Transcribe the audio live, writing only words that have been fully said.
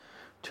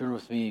Turn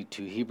with me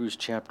to Hebrews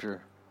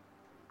chapter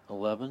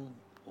 11.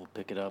 We'll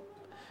pick it up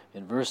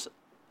in verse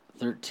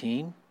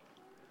 13.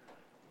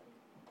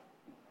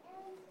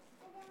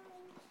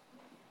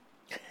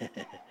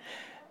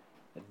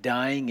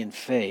 Dying in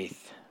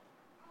faith.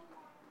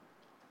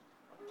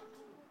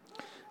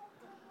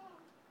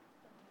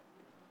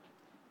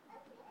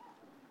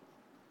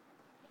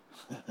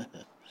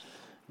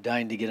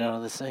 Dying to get out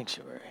of the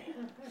sanctuary.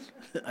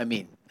 I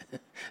mean,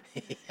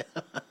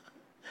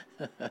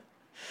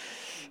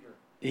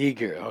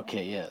 eager.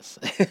 Okay, yes.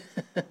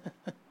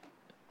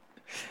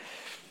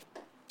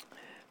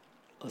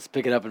 Let's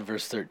pick it up in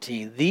verse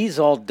 13. These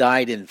all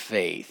died in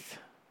faith,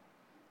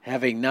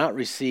 having not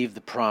received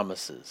the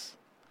promises,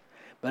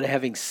 but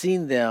having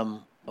seen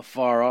them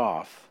afar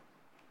off,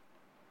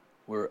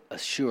 were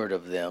assured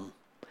of them,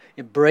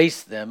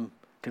 embraced them,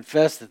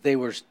 confessed that they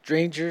were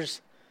strangers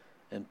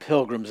and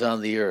pilgrims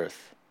on the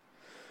earth.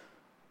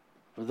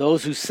 For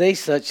those who say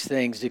such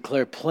things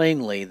declare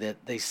plainly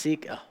that they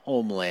seek a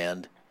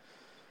homeland.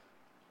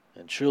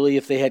 And truly,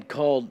 if they had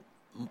called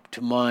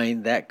to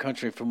mind that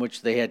country from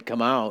which they had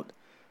come out,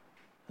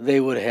 they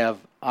would have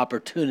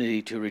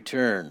opportunity to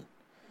return.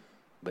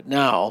 But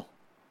now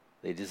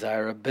they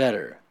desire a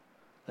better,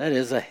 that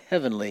is, a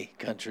heavenly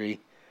country.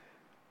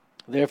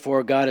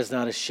 Therefore God is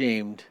not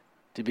ashamed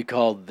to be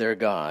called their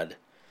God,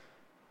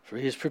 for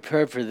he has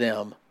prepared for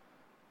them,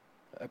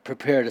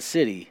 prepared a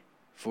city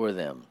for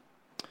them.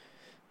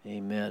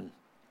 Amen.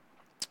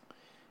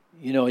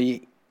 You know,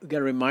 we've got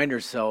to remind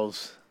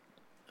ourselves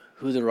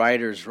who the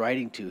writer is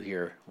writing to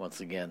here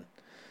once again.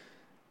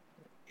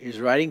 He's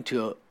writing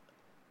to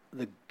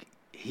the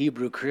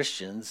Hebrew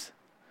Christians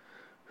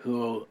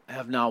who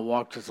have now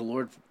walked with the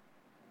Lord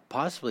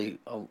possibly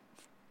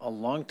a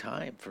long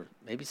time, for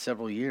maybe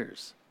several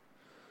years.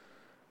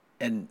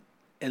 And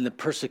the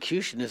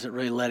persecution isn't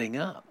really letting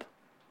up.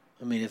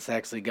 I mean, it's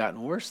actually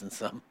gotten worse in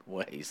some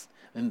ways,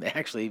 and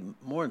actually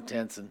more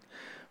intense, and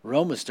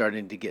Rome is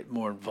starting to get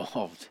more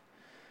involved.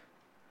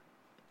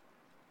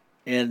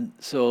 And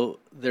so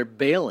they're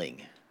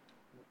bailing.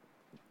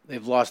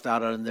 They've lost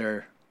out on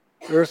their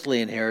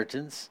earthly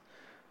inheritance,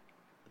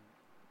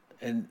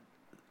 and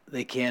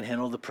they can't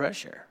handle the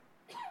pressure.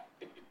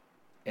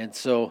 And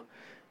so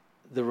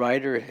the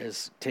writer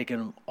has taken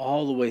them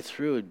all the way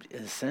through and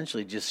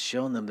essentially just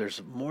shown them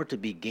there's more to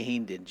be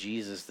gained in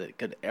Jesus that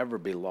could ever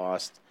be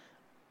lost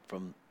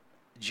from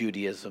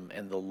Judaism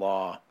and the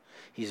law.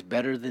 He's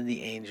better than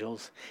the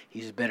angels.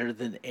 He's better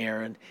than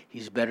Aaron.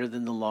 He's better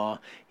than the law.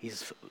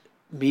 He's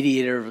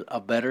mediator of a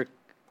better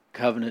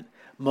covenant.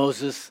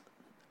 Moses,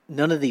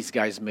 none of these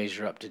guys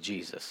measure up to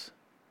Jesus.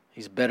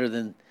 He's better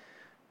than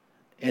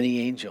any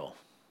angel.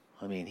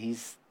 I mean,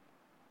 he's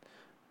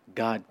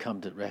God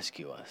come to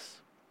rescue us.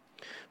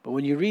 But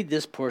when you read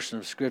this portion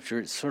of Scripture,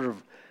 it sort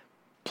of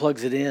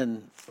plugs it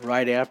in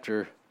right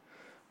after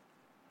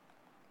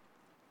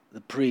the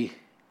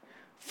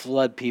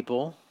pre-flood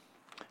people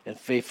and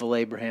faithful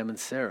Abraham and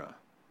Sarah.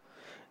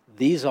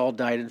 These all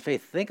died in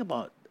faith. Think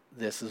about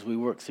this as we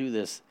work through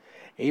this.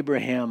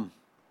 Abraham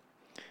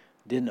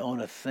didn't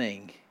own a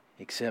thing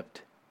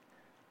except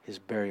his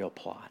burial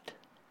plot.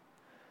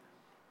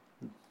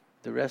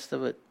 The rest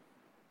of it,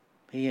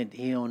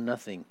 he owned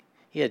nothing.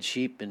 He had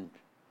sheep and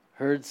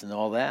herds and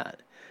all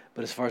that.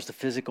 But as far as the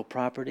physical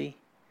property,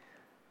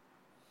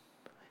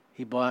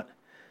 he bought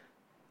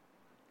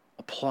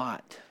a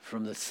plot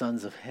from the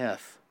sons of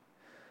Heth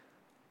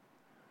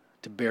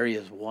to bury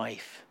his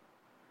wife.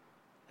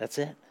 That's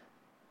it.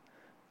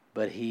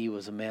 But he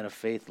was a man of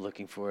faith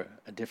looking for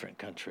a different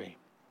country.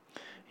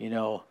 You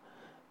know,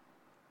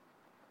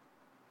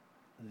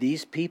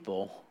 these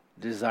people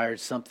desired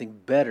something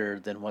better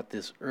than what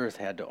this earth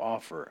had to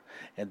offer.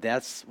 And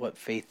that's what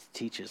faith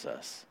teaches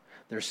us.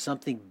 There's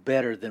something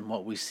better than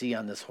what we see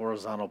on this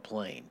horizontal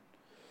plane.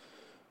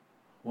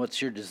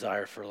 What's your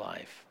desire for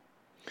life?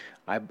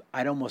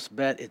 I'd almost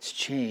bet it's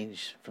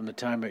changed from the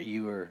time that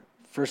you were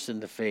first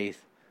in the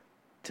faith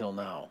till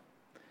now.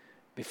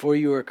 Before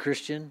you were a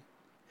Christian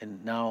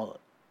and now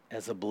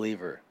as a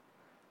believer,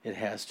 it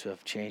has to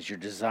have changed your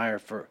desire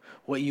for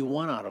what you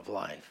want out of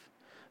life.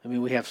 I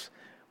mean, we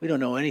don't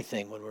know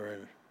anything when we're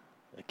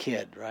a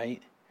kid, right?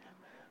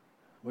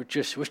 We're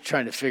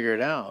trying to figure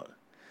it out.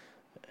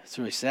 It's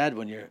really sad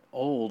when you're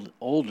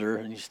older,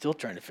 and you're still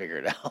trying to figure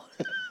it out.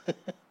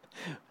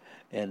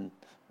 And,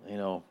 you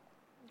know,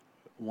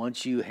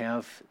 once you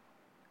have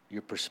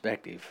your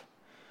perspective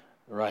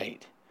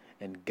right,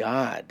 and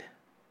God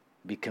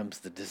becomes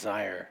the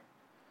desire,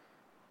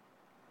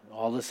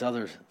 all this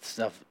other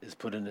stuff is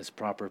put in its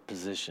proper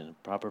position,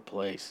 proper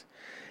place.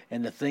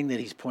 And the thing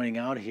that he's pointing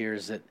out here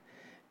is that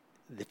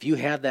if you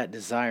have that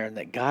desire and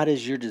that God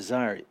is your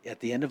desire, at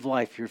the end of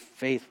life, your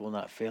faith will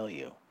not fail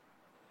you.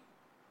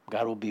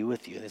 God will be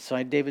with you. That's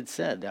why David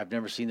said, I've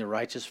never seen the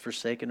righteous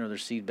forsaken or their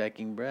seed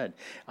begging bread.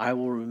 I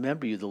will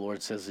remember you, the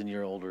Lord says, in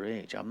your older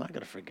age. I'm not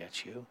going to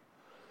forget you.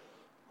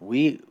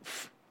 We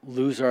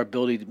lose our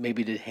ability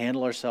maybe to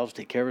handle ourselves,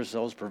 take care of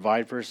ourselves,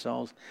 provide for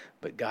ourselves,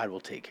 but God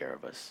will take care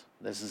of us.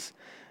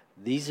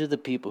 These are the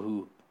people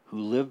who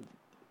lived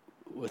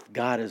with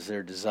God as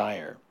their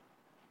desire.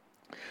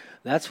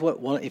 That's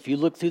what if you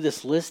look through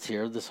this list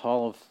here, this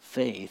hall of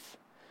faith,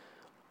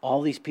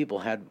 all these people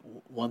had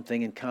one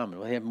thing in common.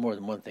 Well, they had more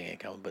than one thing in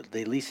common, but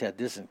they at least had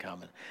this in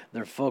common.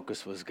 Their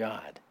focus was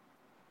God.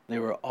 They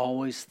were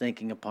always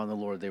thinking upon the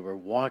Lord. They were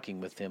walking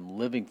with Him,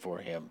 living for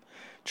Him,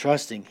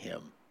 trusting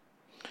Him.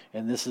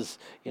 And this is,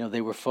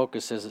 they were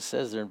focused, as it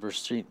says there in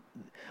verse 3,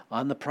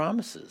 on the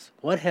promises.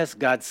 What has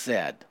God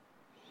said?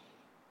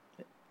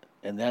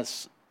 And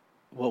that's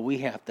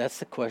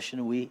the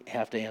question we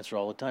have to answer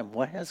all the time.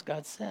 What has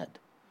God said?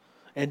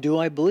 And do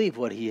I believe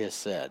what He has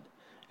said?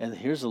 And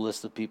here's a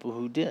list of people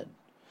who did.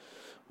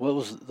 What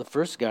was the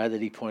first guy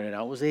that he pointed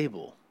out was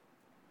Abel.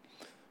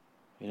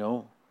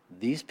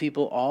 These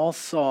people all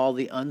saw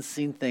the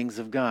unseen things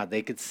of God.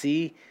 They could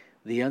see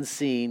the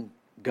unseen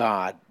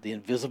God, the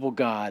invisible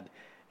God,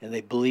 and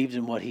they believed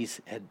in what He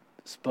had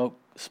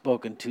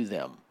spoken to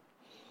them.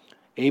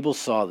 Abel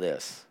saw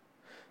this.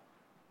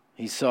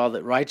 He saw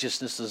that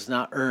righteousness is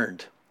not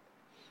earned.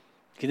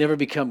 You can never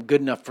become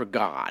good enough for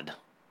God.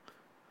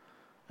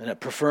 And a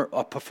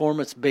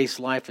performance-based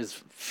life is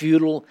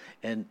futile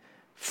and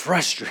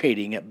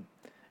frustrating, at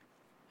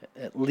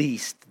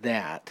least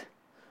that,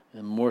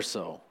 and more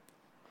so.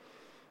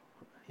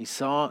 He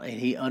saw and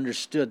he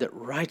understood that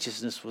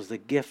righteousness was the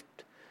gift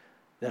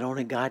that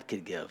only God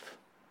could give.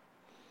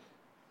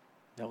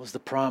 That was the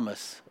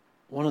promise,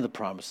 one of the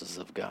promises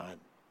of God.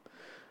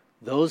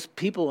 Those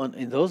people,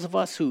 and those of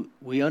us who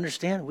we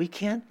understand, we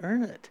can't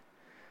earn it.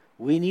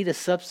 We need a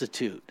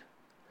substitute.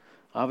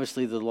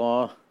 Obviously, the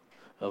law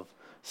of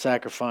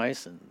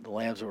sacrifice and the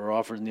lambs that were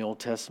offered in the Old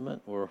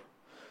Testament were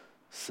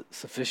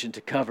sufficient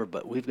to cover,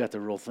 but we've got the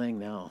real thing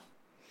now.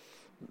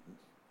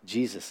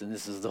 Jesus, and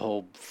this is the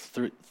whole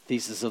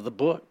thesis of the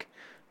book,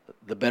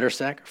 the better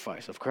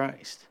sacrifice of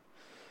Christ.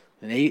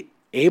 And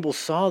Abel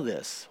saw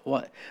this.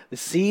 What? The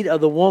seed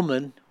of the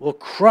woman will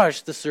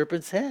crush the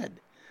serpent's head.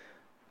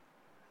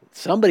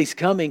 Somebody's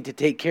coming to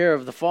take care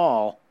of the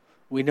fall.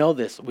 We know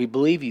this. We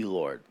believe you,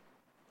 Lord.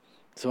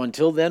 So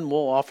until then,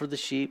 we'll offer the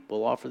sheep,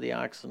 we'll offer the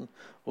oxen,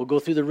 we'll go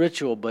through the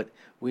ritual, but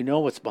we know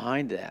what's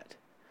behind that.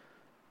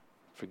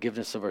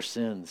 Forgiveness of our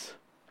sins.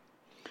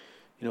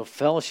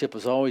 Fellowship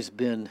has always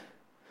been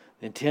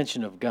the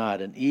intention of God,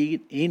 and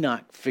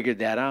Enoch figured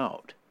that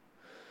out.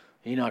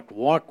 Enoch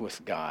walked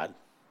with God.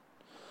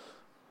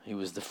 He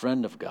was the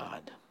friend of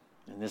God.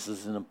 And this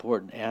is an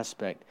important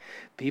aspect.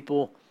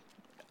 People,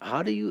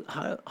 how do you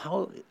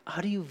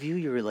view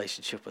your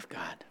relationship with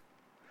God?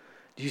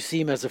 Do you see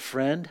Him as a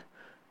friend?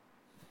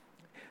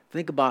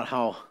 Think about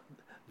how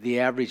the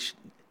average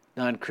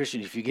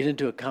non-Christian, if you get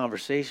into a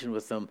conversation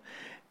with them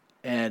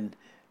and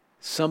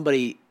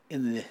somebody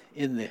in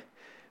the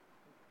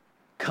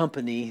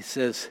company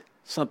says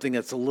something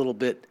that's a little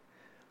bit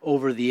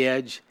over the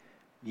edge,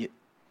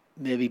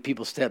 maybe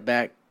people step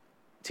back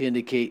to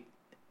indicate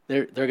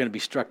they're going to be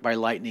struck by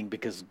lightning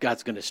because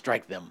God's going to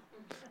strike them.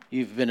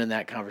 You've been in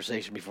that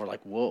conversation before,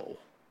 like, whoa,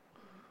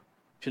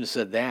 shouldn't have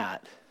said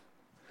that.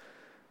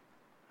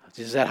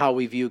 Is that how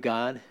we view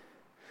God?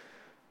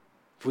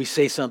 If we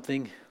say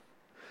something,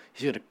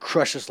 He's going to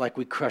crush us like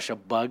we crush a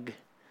bug.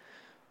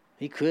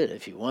 He could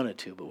if He wanted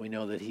to, but we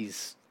know that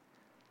He's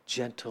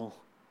gentle,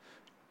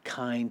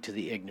 kind to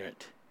the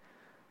ignorant.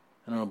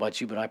 I don't know about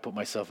you, but I put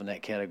myself in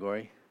that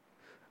category.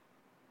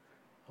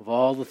 Of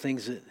all the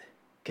things that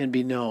can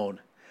be known,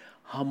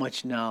 how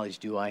much knowledge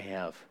do I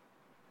have?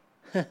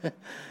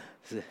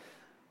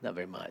 Not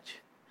very much.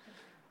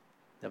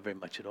 Not very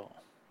much at all.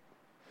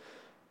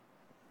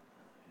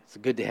 It's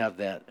good to have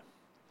that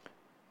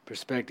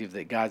perspective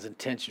that God's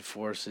intention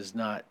for us is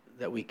not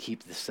that we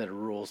keep this set of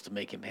rules to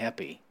make Him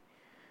happy,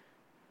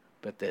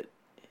 but that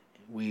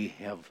we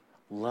have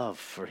love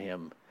for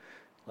Him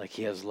like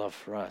He has love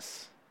for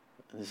us.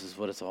 And this is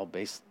what it's all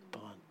based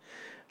upon.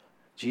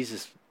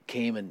 Jesus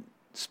came and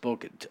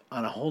spoke it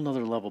on a whole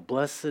nother level.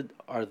 Blessed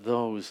are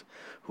those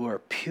who are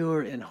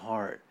pure in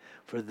heart,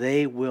 for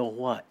they will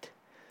what?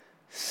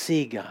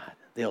 See God.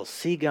 They'll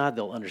see God,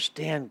 they'll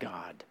understand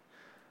God,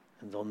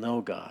 and they'll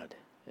know God.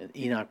 And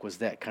Enoch was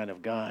that kind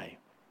of guy.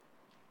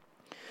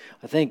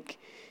 I think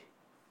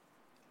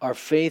our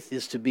faith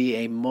is to be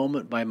a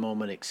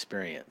moment-by-moment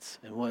experience.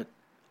 And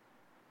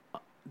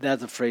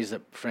that's a phrase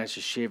that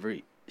Francis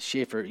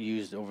Schaeffer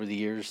used over the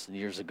years and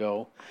years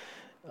ago.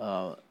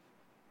 And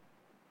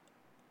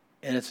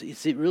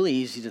it's really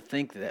easy to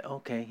think that,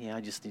 okay, yeah,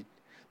 I just need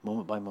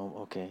moment by moment,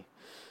 okay.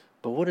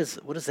 But what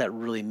does that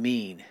really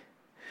mean?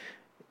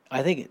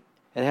 I think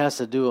it has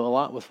to do a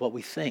lot with what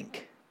we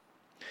think.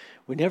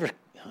 We never,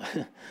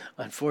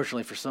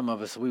 unfortunately for some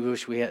of us, we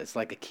wish we had, it's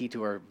like a key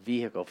to our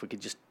vehicle. If we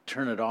could just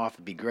turn it off,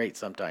 it'd be great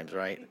sometimes,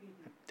 right?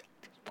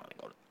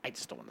 I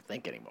just don't want to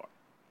think anymore.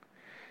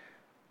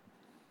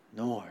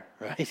 No more,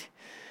 right?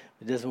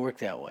 It doesn't work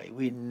that way.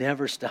 We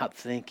never stop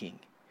thinking.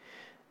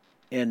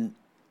 And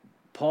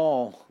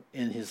Paul,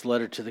 in his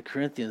letter to the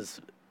Corinthians,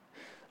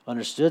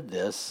 understood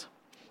this,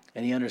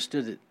 and he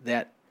understood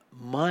that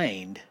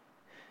mind,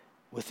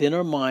 within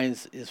our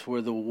minds, is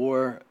where the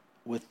war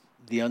with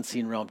the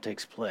unseen realm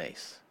takes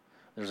place.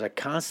 There's a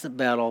constant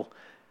battle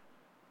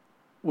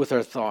with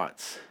our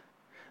thoughts.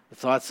 The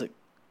thoughts that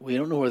we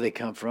don't know where they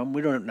come from.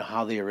 We don't know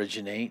how they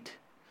originate.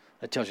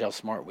 That tells you how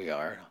smart we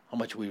are, how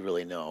much we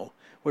really know.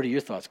 Where do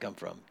your thoughts come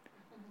from?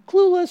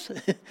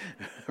 Clueless,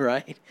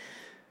 right?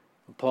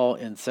 Paul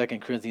in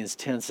 2 Corinthians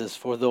 10 says,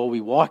 "For though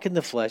we walk in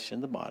the flesh,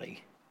 in the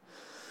body,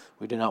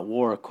 we do not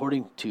war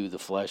according to the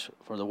flesh,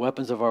 for the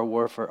weapons of our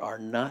warfare are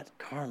not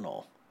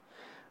carnal,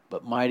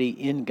 but mighty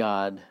in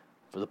God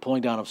for the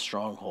pulling down of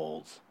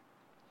strongholds,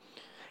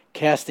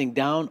 casting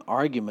down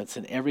arguments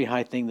and every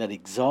high thing that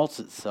exalts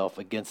itself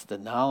against the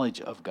knowledge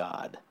of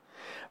God,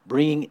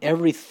 bringing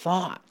every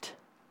thought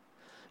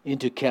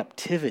into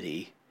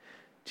captivity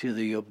to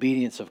the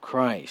obedience of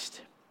Christ,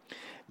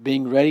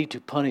 being ready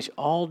to punish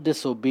all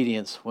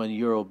disobedience when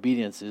your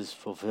obedience is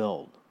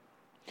fulfilled."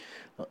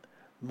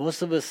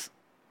 Most of us,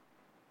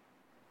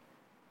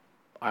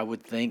 I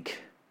would think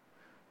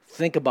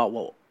about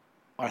what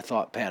our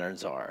thought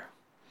patterns are.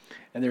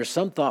 And there are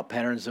some thought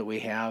patterns that we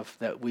have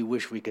that we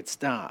wish we could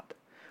stop.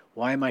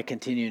 Why am I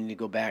continuing to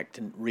go back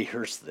to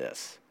rehearse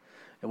this?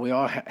 And we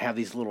all have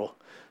these little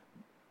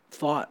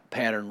thought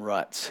pattern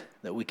ruts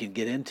that we can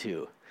get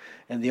into.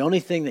 And the only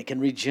thing that can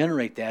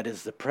regenerate that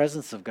is the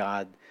presence of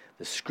God,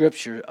 the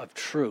scripture of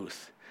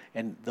truth,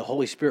 and the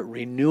Holy Spirit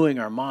renewing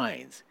our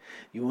minds.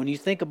 When you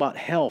think about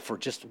hell for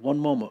just one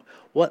moment,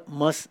 what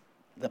must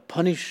the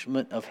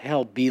punishment of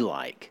hell be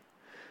like?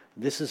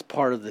 This is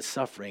part of the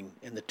suffering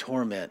and the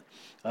torment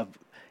of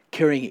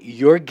carrying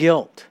your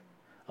guilt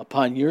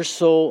upon your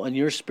soul and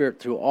your spirit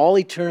through all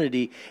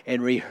eternity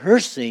and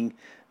rehearsing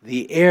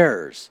the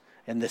errors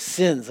and the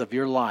sins of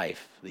your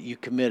life that you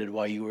committed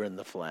while you were in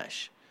the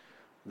flesh.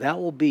 That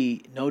will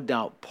be, no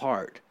doubt,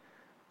 part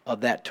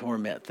of that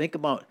torment. Think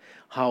about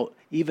how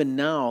even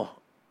now,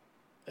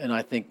 and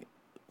I think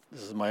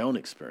this is my own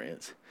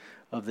experience,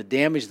 of the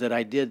damage that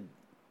I did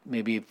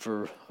maybe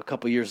for a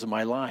couple years of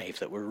my life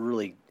that were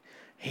really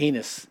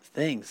heinous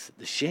things,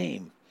 the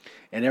shame.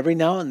 And every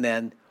now and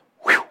then,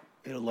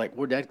 like,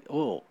 where'd that,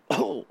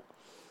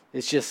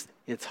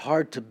 it's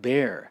hard to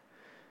bear.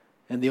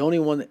 And the only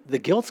one, the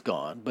guilt's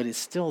gone, but it's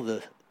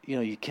still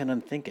you can't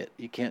unthink it.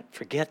 You can't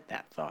forget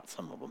that thought,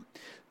 some of them.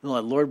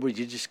 Lord, would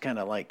you just kind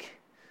of like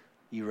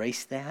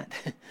erase that?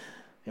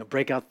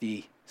 Break out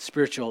the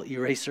spiritual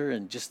eraser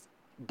and just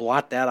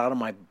blot that out of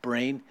my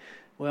brain?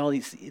 Well,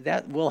 you see,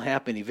 that will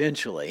happen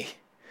eventually.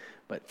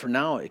 But for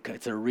now,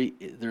 there's a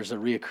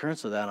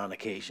reoccurrence of that on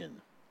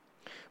occasion.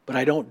 But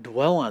I don't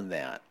dwell on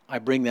that. I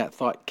bring that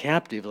thought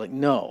captive. Like,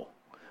 no,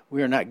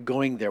 we are not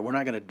going there. We're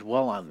not going to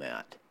dwell on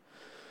that.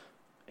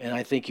 And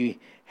I think you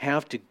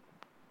have to,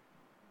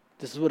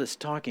 this is what it's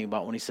talking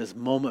about when he says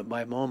moment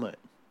by moment.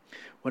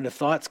 When the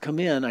thoughts come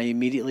in, I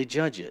immediately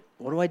judge it.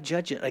 What do I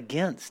judge it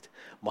against?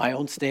 My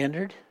own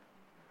standard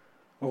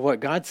or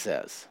what God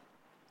says?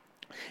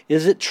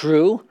 Is it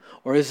true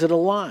or is it a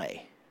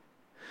lie?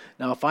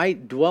 Now, if I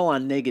dwell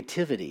on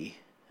negativity,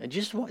 and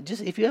just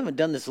if you haven't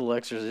done this little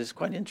exercise, it's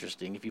quite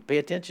interesting. If you pay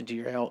attention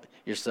to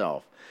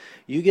yourself,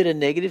 you get a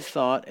negative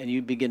thought and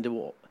you begin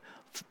to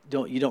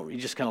you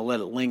just kind of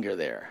let it linger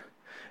there.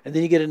 And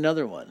then you get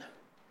another one.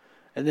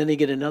 And then you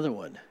get another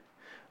one.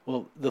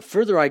 Well, the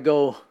further I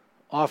go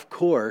off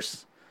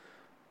course,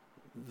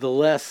 the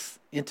less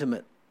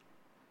intimate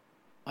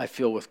I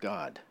feel with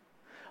God.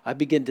 I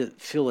begin to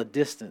feel a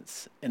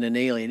distance and an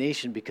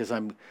alienation because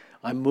I'm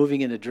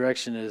moving in a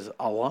direction that is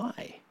a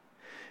lie.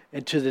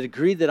 And to the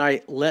degree that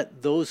I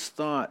let those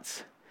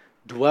thoughts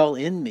dwell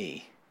in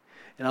me,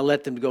 and I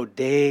let them go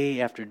day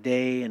after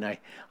day, and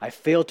I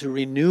fail to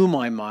renew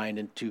my mind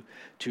and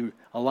to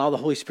allow the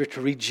Holy Spirit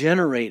to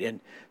regenerate and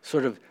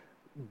sort of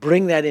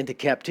bring that into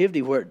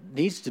captivity where it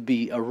needs to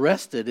be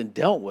arrested and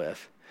dealt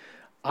with,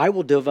 I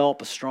will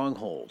develop a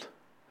stronghold.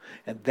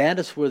 And that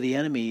is where the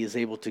enemy is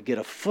able to get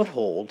a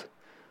foothold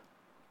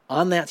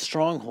on that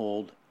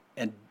stronghold,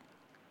 and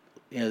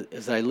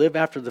as I live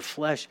after the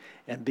flesh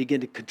and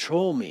begin to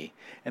control me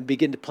and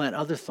begin to plant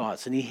other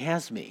thoughts, and he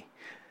has me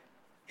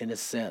in a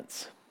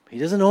sense. He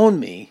doesn't own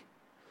me.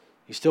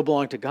 You still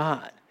belong to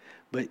God.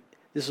 But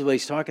this is what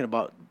he's talking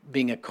about,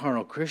 being a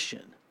carnal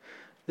Christian.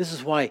 This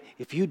is why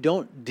if you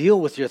don't deal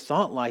with your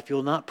thought life,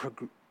 you'll not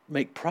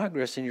make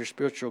progress in your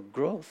spiritual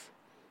growth.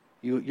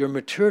 Your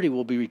maturity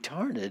will be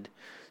retarded,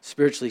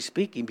 spiritually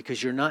speaking,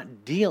 because you're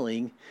not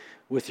dealing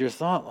with your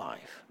thought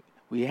life.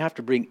 We have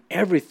to bring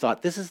every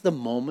thought. This is the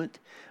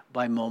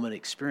moment-by-moment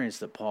experience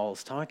that Paul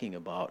is talking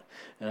about,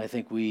 and I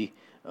think we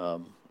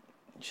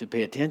should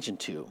pay attention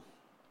to.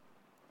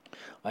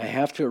 I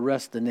have to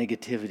arrest the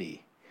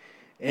negativity.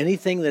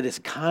 Anything that is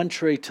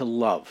contrary to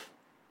love.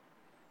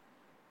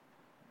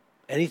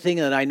 Anything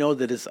that I know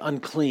that is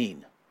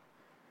unclean.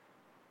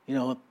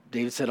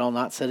 David said, I'll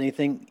not set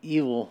anything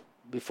evil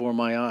before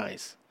my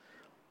eyes.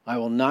 I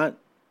will not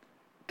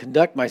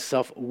conduct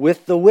myself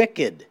with the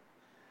wicked.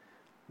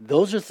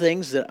 Those are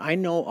things that I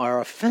know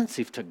are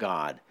offensive to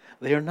God.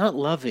 They are not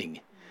loving.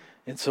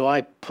 And so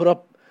I put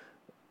up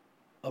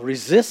a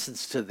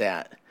resistance to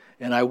that.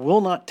 And I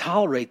will not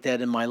tolerate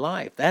that in my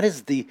life. That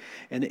is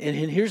and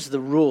here's the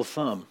rule of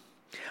thumb.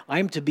 I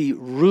am to be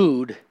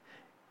rude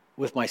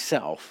with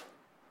myself.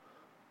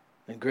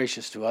 and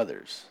gracious to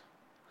others.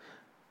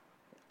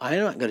 I'm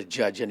not going to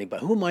judge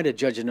anybody. Who am I to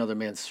judge another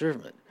man's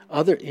servant?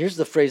 Here's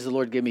the phrase the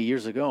Lord gave me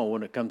years ago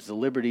when it comes to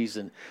liberties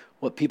and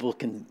what people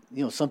can,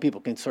 some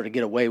people can sort of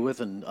get away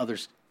with and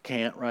others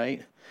can't,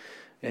 right?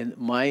 And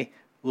my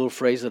little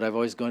phrase that I've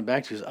always gone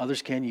back to is,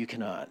 others can, you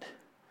cannot.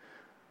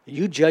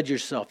 You judge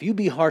yourself. You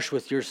be harsh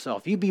with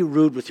yourself. You be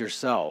rude with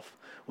yourself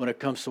when it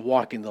comes to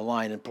walking the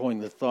line and pulling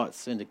the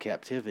thoughts into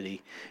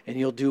captivity, and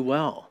you'll do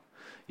well.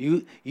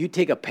 You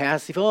take a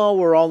passive,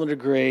 we're all under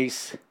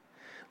grace.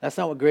 That's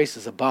not what grace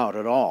is about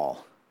at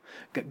all.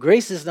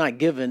 Grace is not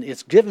given,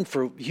 it's given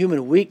for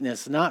human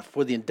weakness, not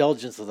for the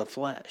indulgence of the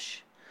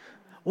flesh.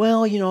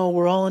 Well,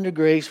 we're all under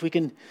grace. We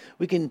can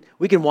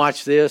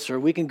watch this, or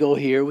we can go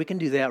here. We can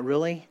do that.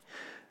 Really?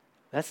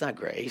 That's not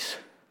grace.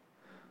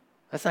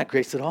 That's not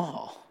grace at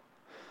all.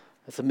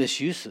 That's a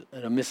misuse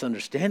and a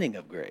misunderstanding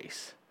of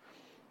grace.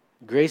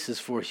 Grace is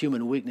for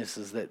human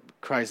weaknesses that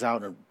cries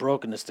out in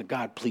brokenness to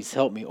God, please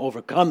help me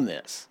overcome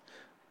this.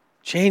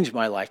 Change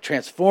my life.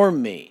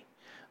 Transform me.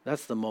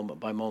 That's the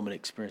moment-by-moment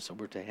experience that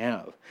we're to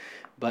have.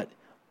 But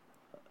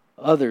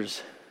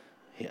others,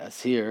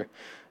 yes, here,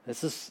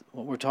 this is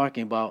what we're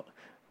talking about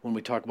when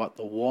we talk about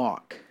the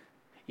walk.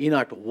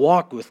 Enoch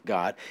walked with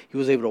God. He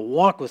was able to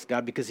walk with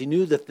God because he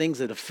knew the things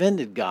that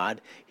offended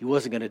God he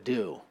wasn't going to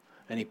do.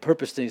 And he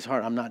purposed in his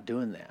heart, I'm not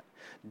doing that.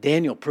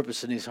 Daniel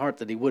purposed in his heart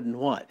that he wouldn't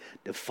what?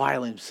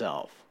 Defile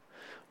himself.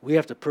 We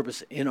have to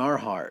purpose in our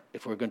heart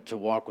if we're going to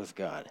walk with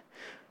God.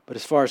 But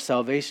as far as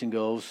salvation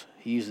goes,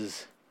 he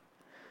uses,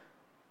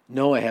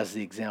 Noah has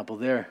the example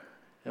there.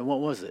 And what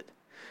was it?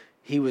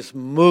 He was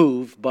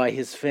moved by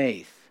his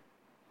faith.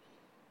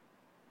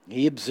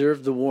 He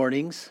observed the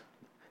warnings.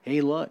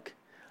 Hey, look,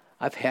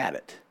 I've had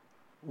it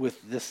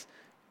with this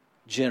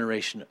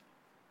generation.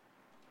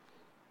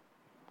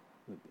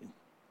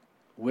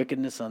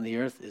 Wickedness on the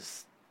earth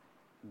is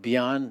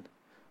beyond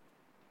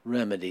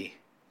remedy.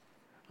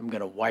 I'm going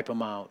to wipe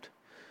them out.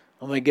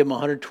 I'm going to give them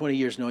 120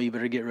 years. No, you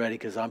better get ready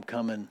because I'm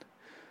coming.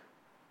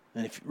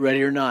 And if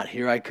ready or not,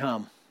 here I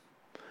come.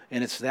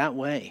 And it's that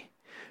way.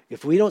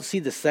 If we don't see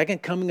the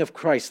second coming of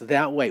Christ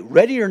that way,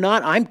 ready or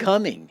not, I'm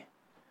coming.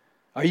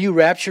 Are you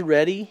rapture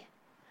ready?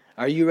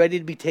 Are you ready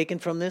to be taken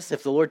from this?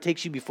 If the Lord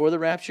takes you before the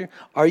rapture,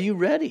 are you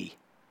ready?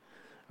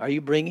 Are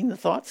you bringing the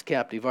thoughts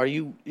captive? Are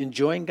you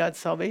enjoying God's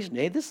salvation?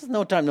 Hey, this is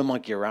no time to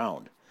monkey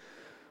around.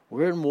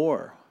 We're in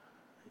war,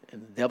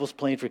 and the devil's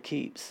playing for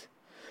keeps.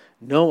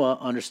 Noah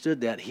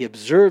understood that. He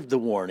observed the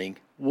warning.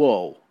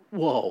 Whoa.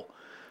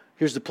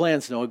 Here's the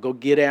plans, Noah. Go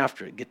get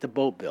after it. Get the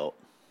boat built.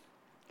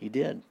 He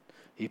did.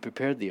 He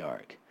prepared the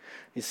ark.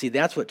 You see,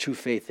 that's what true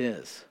faith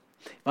is.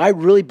 If I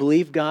really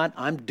believe God,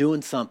 I'm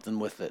doing something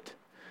with it.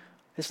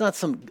 It's not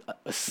some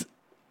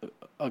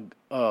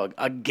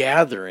a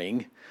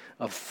gathering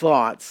of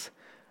thoughts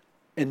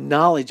and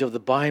knowledge of the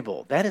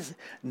Bible.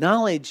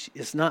 Knowledge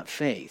is not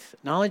faith.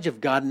 Knowledge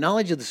of God,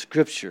 knowledge of the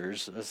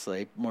Scriptures, let's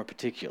say more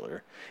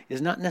particular,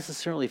 is not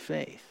necessarily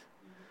faith.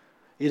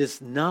 It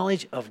is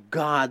knowledge of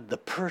God, the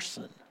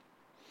person.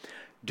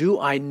 Do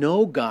I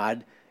know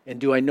God, and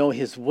do I know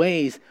His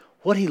ways,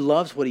 what He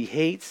loves, what He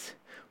hates,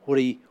 what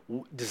He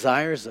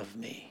desires of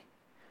me?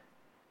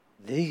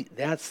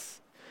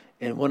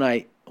 And when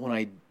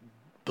I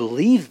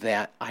believe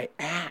that, I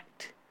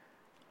act.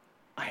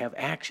 I have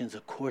actions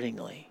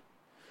accordingly.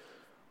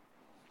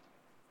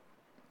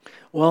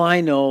 Well,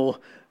 I know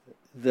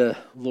the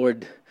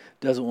Lord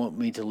doesn't want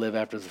me to live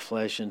after the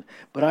flesh,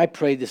 but I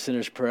prayed the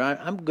sinner's prayer.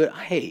 I'm good.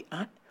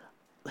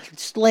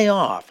 Just lay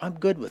off. I'm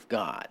good with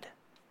God.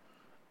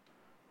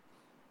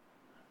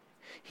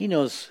 He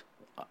knows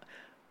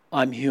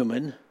I'm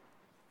human.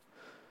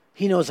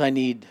 He knows I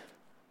need,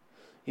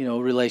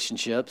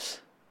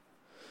 relationships.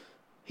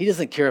 He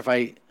doesn't care if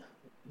I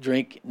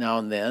drink now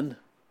and then,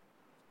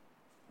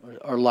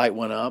 or light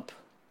one up.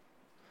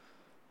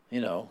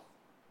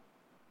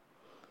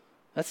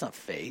 That's not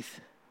faith.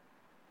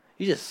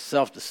 You just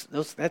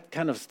that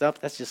kind of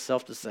stuff, that's just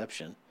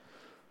self-deception.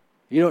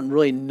 You don't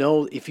really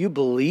know. If you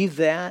believe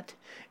that,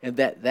 and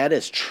that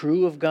is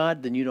true of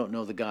God, then you don't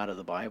know the God of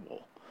the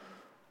Bible.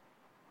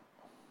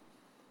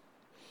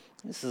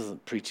 This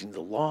isn't preaching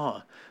the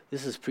law.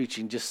 This is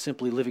preaching just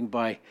simply living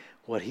by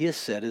what He has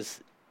said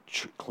is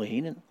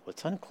clean and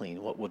what's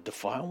unclean, what would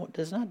defile and what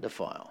does not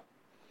defile.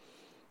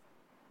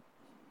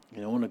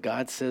 When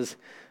God says,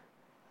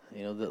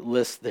 the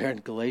list there in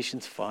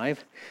Galatians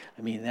 5,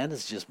 that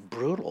is just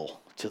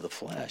brutal to the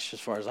flesh as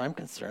far as I'm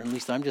concerned. At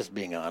least I'm just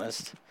being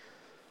honest.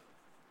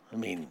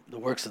 The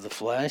works of the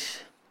flesh,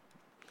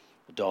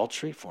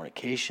 adultery,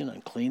 fornication,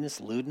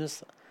 uncleanness,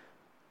 lewdness,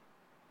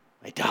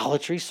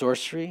 idolatry,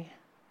 sorcery.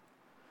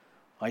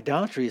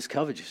 Idolatry is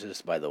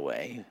covetousness, by the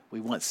way. We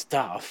want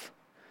stuff.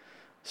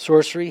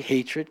 Sorcery,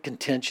 hatred,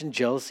 contention,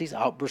 jealousies,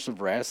 outbursts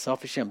of wrath,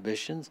 selfish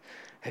ambitions.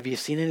 Have you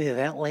seen any of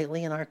that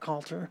lately in our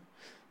culture?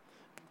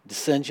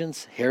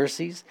 Dissensions,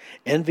 heresies,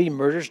 envy,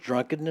 murders,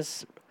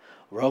 drunkenness,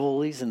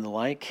 revelries, and the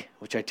like,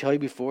 which I tell you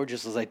before,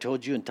 just as I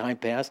told you in time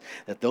past,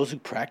 that those who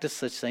practice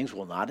such things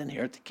will not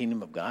inherit the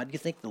kingdom of God. You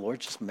think the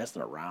Lord's just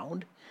messing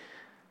around?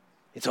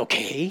 It's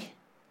okay?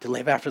 to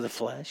live after the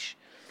flesh?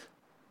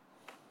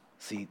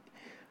 See,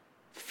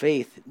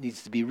 faith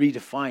needs to be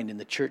redefined in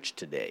the church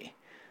today.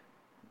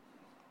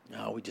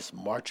 Now we just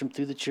march them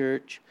through the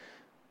church,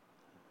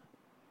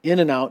 in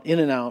and out, in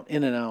and out,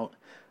 in and out.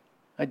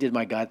 I did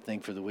my God thing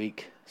for the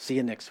week. See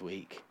you next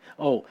week.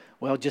 Oh,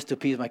 well, just to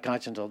appease my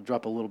conscience, I'll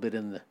drop a little bit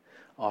in the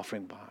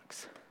offering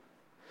box.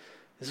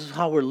 This is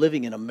how we're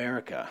living in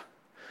America.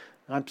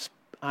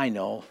 I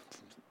know,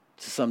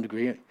 to some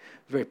degree,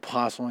 very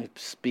possible. I'm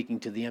speaking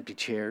to the empty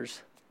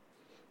chairs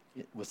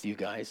with you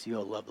guys. You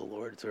all love the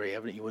Lord. It's very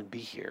evident you wouldn't be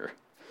here.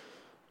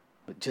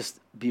 But just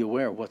be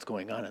aware of what's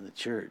going on in the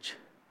church.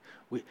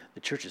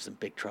 The church is in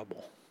big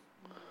trouble.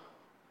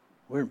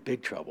 We're in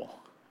big trouble.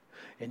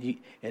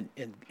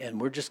 And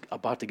we're just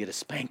about to get a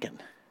spanking.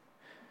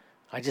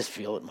 I just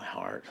feel it in my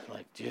heart.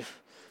 Like,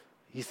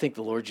 you think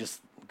the Lord's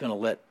just going to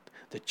let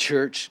the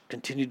church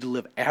continue to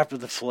live after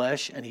the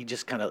flesh, and he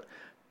just kind of,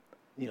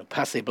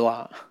 passe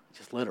blah,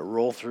 just let it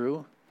roll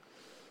through?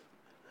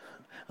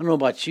 I don't know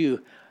about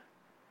you.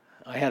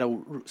 I had a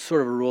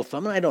sort of a rule of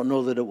thumb, and I don't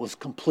know that it was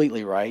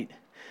completely right.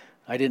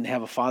 I didn't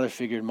have a father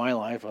figure in my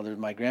life other than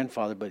my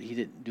grandfather, but he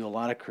didn't do a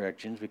lot of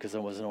corrections because I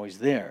wasn't always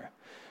there.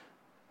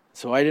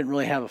 So I didn't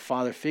really have a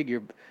father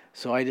figure,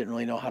 so I didn't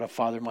really know how to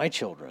father my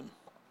children.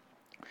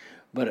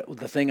 But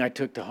the thing I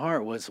took to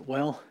heart was,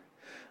 well,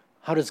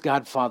 how does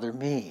God father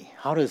me?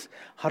 How does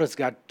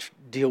God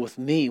deal with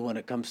me when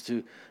it comes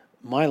to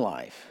my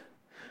life?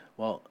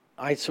 Well,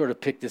 I sort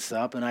of picked this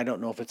up, and I don't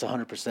know if it's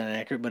 100%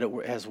 accurate, but it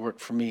has worked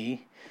for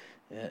me,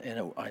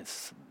 and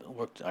it's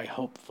worked, I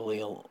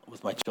hopefully,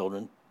 with my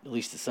children, at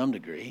least to some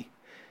degree.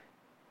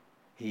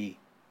 He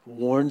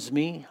warns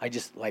me. I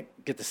just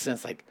get the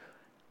sense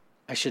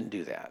I shouldn't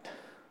do that.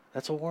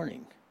 That's a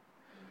warning.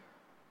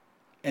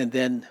 And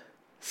then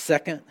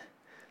second,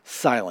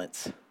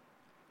 silence.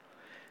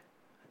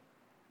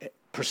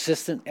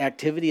 Persistent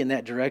activity in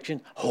that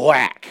direction,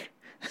 whack.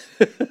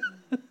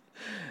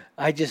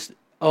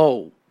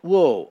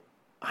 Whoa,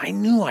 I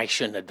knew I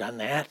shouldn't have done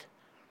that.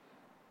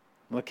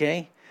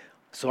 Okay?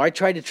 So I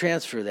tried to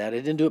transfer that. I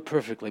didn't do it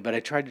perfectly, but I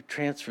tried to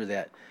transfer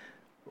that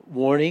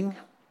warning,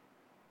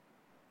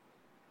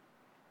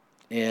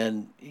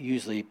 and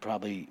usually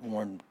probably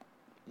warn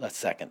a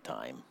second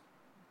time.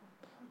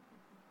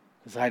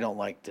 Because I don't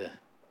like to,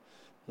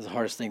 the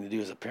hardest thing to do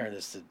as a parent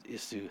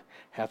is to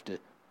have to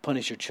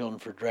punish your children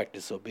for direct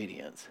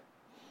disobedience.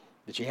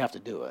 But you have to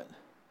do it.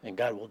 And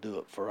God will do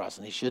it for us,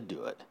 and he should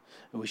do it.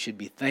 And we should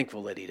be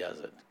thankful that he does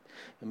it.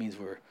 It means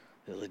we're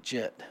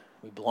legit.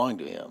 We belong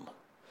to him.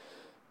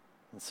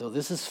 And so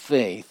this is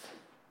faith,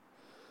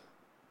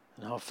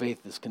 and how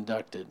faith is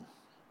conducted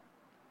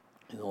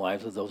in the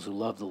lives of those who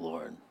love the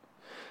Lord.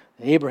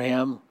 And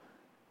Abraham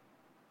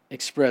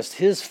expressed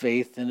his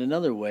faith in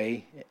another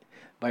way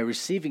by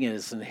receiving it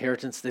as an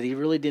inheritance that he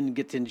really didn't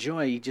get to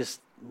enjoy. He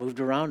just moved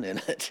around in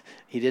it.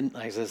 He didn't,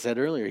 as I said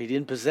earlier, he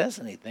didn't possess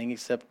anything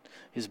except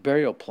his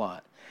burial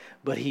plot.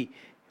 But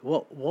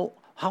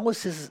how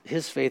was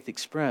his faith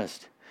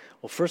expressed?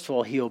 Well, first of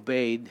all, he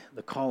obeyed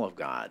the call of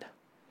God.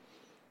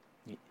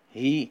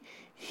 He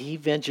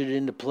ventured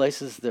into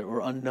places that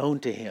were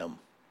unknown to him.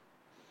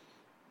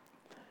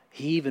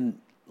 He even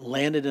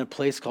landed in a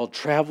place called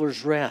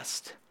Traveler's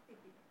Rest.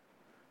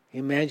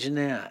 Imagine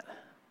that.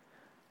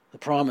 The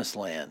Promised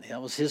Land.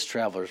 That was his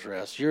Traveler's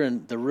Rest. You're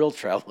in the real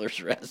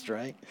Traveler's Rest,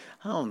 right?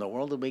 How in the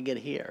world did we get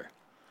here?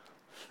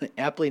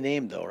 Aptly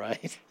named, though,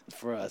 right?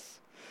 For us.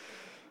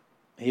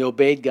 He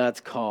obeyed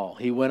God's call.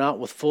 He went out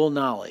with full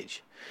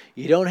knowledge.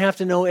 You don't have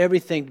to know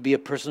everything to be a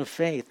person of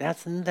faith.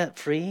 Isn't that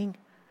freeing?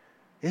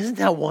 Isn't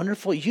that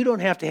wonderful? You don't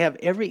have to have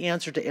every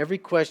answer to every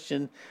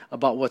question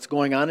about what's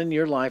going on in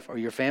your life or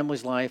your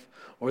family's life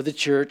or the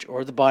church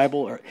or the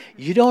Bible.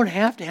 You don't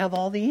have to have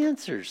all the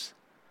answers.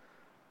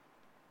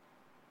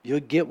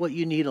 You'll get what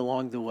you need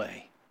along the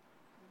way.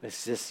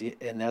 It's just,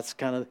 and that's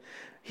kind of,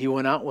 he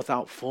went out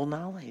without full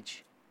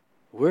knowledge.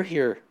 We're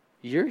here.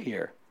 You're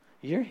here.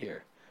 You're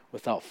here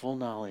without full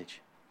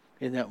knowledge.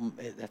 And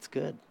that's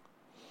good.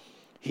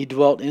 He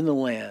dwelt in the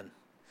land.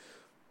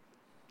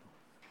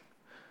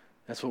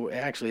 That's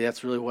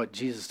really what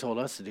Jesus told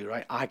us to do,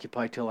 right?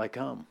 Occupy till I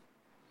come.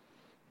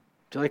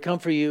 Till I come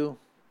for you,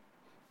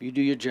 you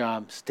do your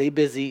job. Stay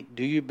busy.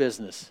 Do your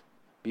business.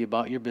 Be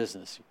about your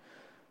business.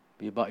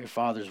 Be about your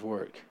Father's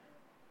work.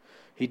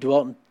 He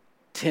dwelt in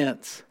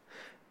tents.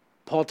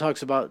 Paul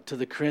talks about to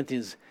the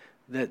Corinthians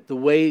that the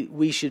way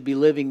we should be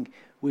living,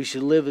 we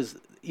should live as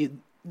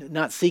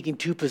not seeking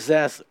to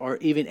possess or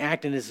even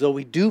acting as though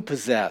we do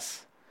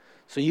possess.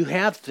 So you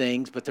have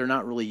things, but they're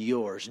not really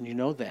yours, and you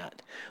know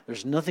that.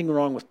 There's nothing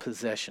wrong with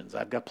possessions.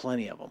 I've got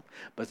plenty of them.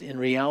 But in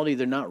reality,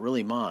 they're not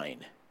really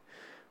mine.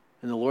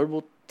 And the Lord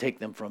will take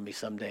them from me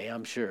someday,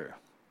 I'm sure.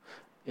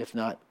 If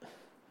not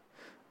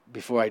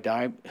before I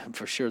die,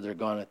 for sure they're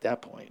gone at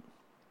that point.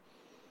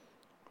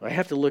 I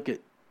have to look at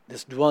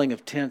this dwelling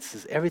of tents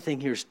as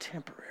everything here is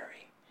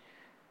temporary.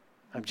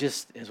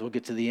 As we'll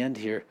get to the end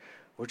here,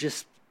 we're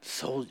just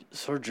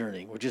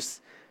sojourning. We're just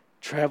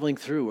traveling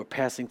through. We're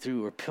passing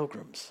through. We're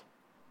pilgrims.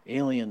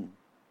 Aliens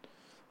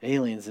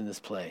in this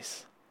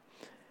place.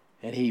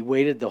 And he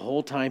waited the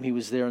whole time he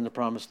was there in the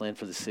promised land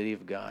for the city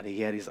of God.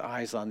 He had his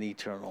eyes on the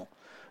eternal.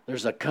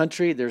 There's a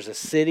country, there's a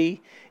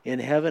city in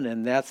heaven,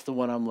 and that's the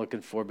one I'm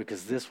looking for,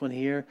 because this one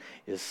here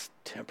is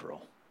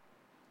temporal.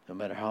 No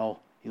matter how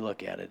you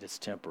look at it, it's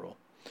temporal.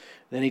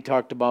 Then he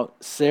talked about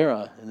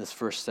Sarah in this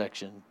first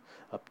section,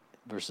 up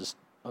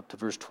to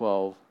verse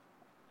 12.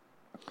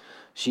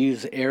 She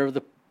is the heir of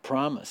the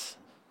promise.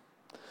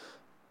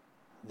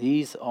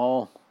 These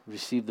all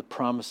received the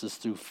promises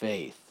through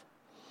faith.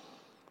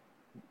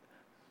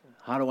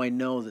 How do I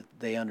know that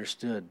they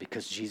understood?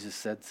 Because Jesus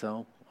said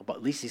so.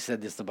 At least he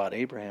said this about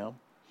Abraham.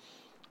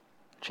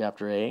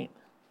 Chapter 8.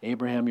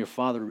 Abraham, your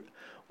father,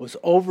 was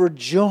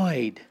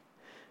overjoyed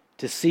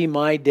to see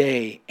my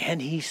day,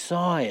 and he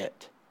saw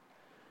it.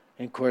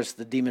 And of course,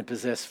 the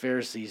demon-possessed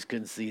Pharisees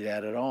couldn't see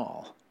that at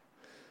all.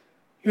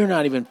 You're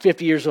not even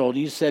 50 years old.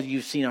 You said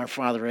you've seen our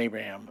father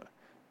Abraham.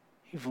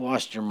 You've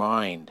lost your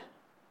mind.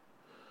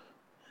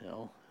 You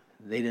know,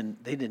 they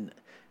didn't.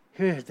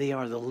 Here they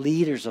are, the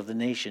leaders of the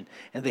nation,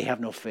 and they have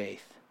no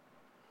faith.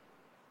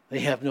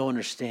 They have no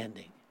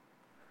understanding.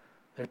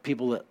 There are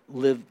people that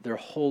live their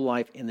whole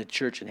life in the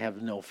church and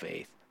have no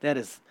faith. That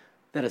is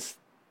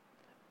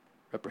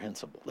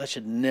reprehensible. That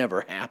should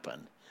never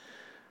happen.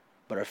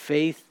 But our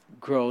faith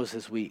grows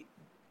as we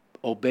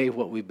obey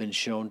what we've been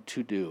shown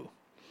to do.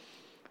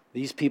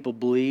 These people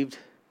believed.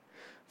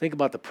 Think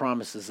about the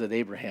promises that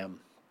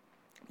Abraham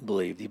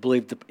believed. He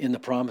believed in the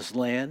promised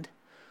land.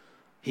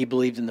 He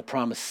believed in the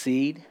promised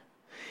seed.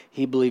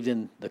 He believed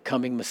in the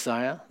coming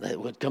Messiah that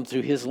would come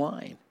through his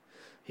line.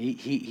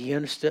 He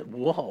understood,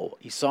 whoa,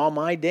 he saw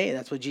my day.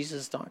 That's what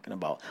Jesus is talking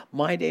about.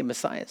 My day,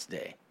 Messiah's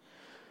day.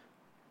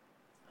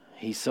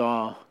 He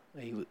saw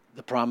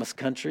the promised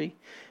country,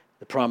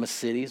 the promised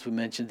city, as we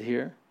mentioned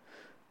here.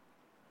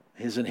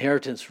 His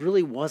inheritance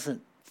really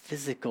wasn't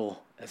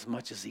physical as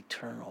much as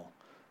eternal.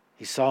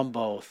 He saw them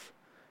both,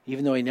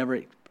 even though he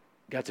never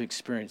got to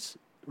experience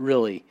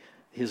really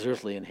his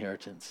earthly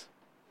inheritance.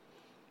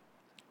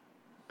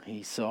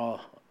 He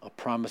saw a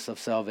promise of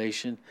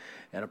salvation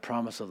and a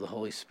promise of the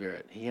Holy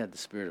Spirit. He had the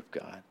Spirit of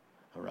God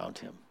around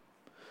him.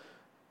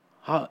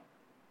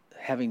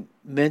 Having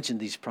mentioned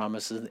these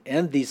promises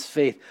and these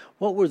faith,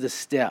 what were the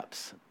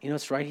steps?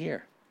 It's right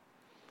here.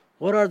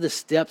 What are the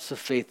steps of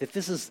faith? If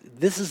this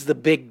is the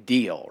big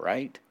deal,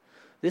 right?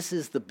 This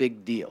is the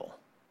big deal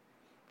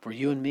for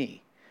you and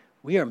me.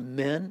 We are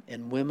men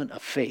and women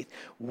of faith.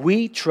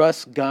 We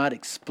trust God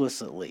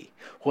explicitly.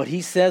 What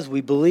he says,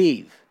 we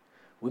believe.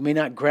 We may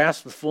not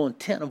grasp the full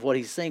intent of what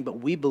he's saying, but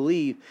we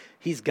believe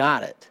he's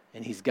got it,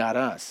 and he's got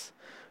us.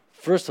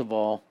 First of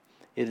all,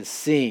 it is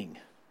seeing.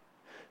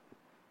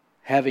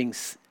 Having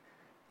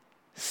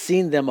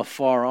seen them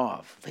afar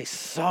off. They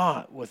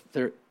saw it with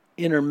their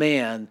inner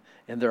man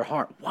and their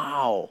heart.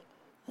 Wow.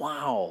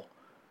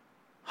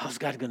 How's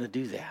God going to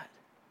do that?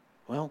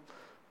 Well,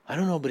 I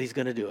don't know, but he's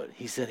going to do it.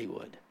 He said he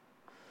would.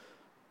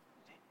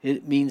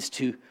 It means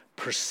to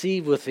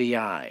perceive with the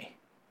eye.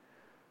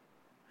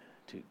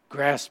 To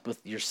grasp with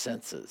your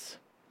senses.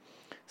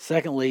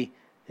 Secondly,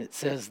 it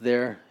says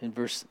there in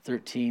verse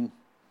 13,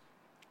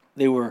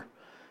 they were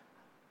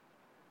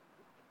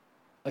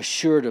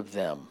assured of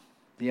them.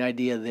 The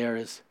idea there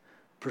is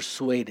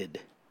persuaded.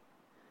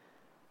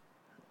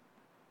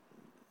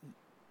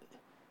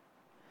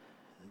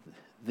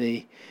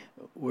 They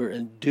were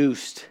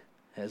induced,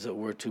 as it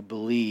were, to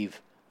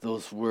believe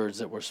those words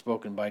that were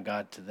spoken by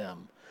God to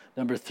them.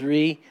 Number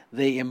 3,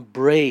 they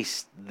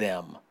embraced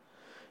them.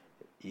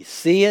 You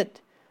see it,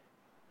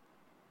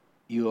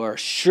 you are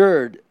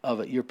assured of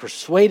it, you're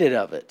persuaded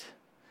of it,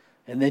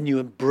 and then you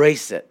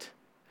embrace it.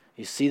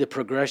 You see the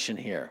progression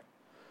here.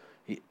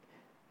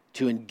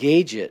 To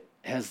engage it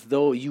as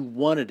though you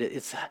wanted it,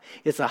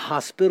 it's a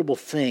hospitable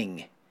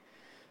thing.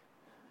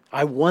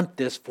 I want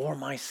this for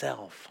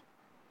myself.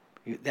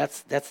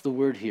 That's the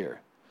word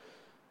here.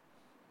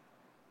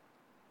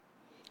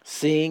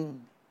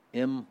 Seeing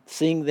them,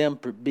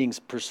 being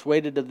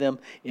persuaded of them,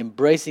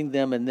 embracing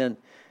them, and then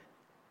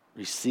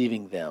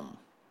receiving them,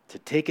 to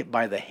take it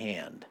by the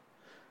hand.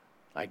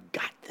 I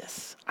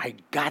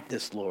got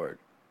this, Lord.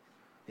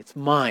 It's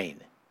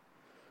mine.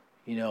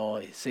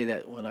 I say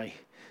that when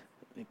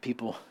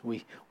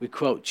we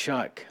quote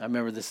Chuck. I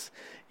remember this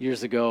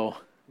years ago.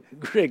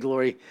 Greg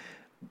Laurie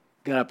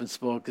got up and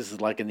spoke. This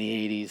is like in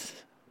the 80s.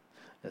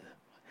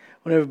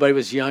 When everybody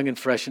was young and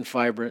fresh and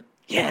vibrant.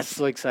 Yes,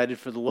 so excited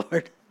for the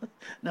Lord.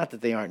 Not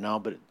that they aren't now,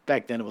 but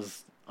back then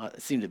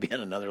it seemed to be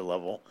on another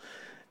level.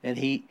 And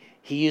he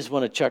used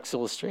one of Chuck's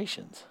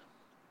illustrations.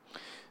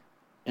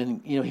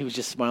 And, he was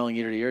just smiling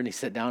ear to ear, and he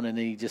sat down, and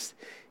then he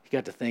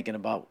got to thinking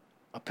about,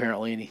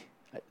 apparently,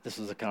 and this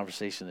was a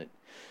conversation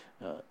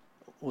that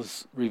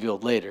was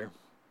revealed later.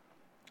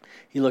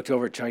 He looked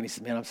over at Chuck, and he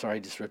said, "Man, I'm sorry I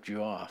just ripped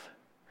you off."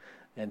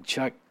 And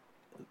Chuck,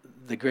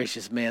 the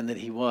gracious man that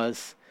he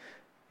was,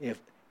 if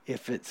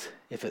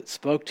it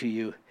spoke to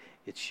you,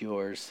 it's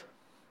yours.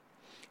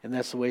 And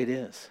that's the way it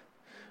is.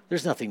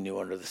 There's nothing new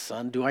under the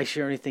sun. Do I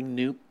share anything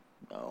new?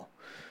 No.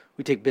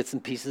 We take bits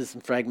and pieces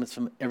and fragments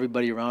from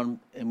everybody around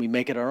and we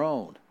make it our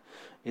own.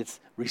 It's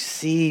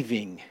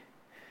receiving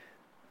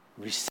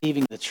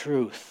receiving the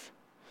truth.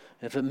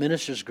 If it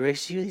ministers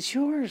grace to you, it's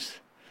yours.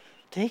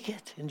 Take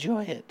it.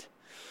 Enjoy it.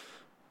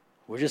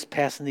 We're just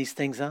passing these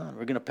things on.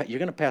 You're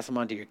gonna pass them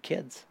on to your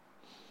kids.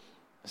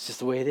 It's just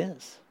the way it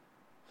is.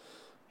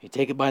 You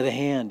take it by the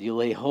hand. You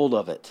lay hold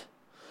of it.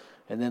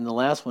 And then the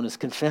last one is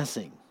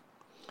confessing.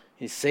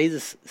 You say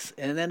this,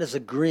 and that is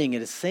agreeing.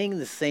 It is saying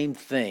the same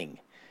thing,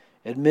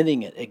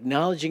 admitting it,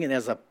 acknowledging it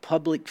as a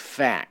public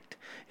fact.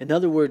 In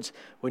other words,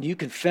 when you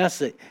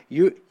confess it,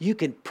 you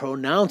can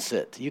pronounce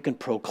it, you can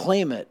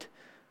proclaim it,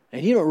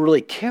 and you don't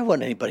really care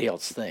what anybody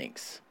else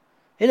thinks.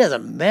 It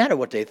doesn't matter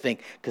what they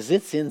think because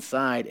it's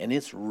inside and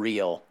it's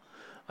real.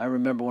 I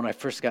remember when I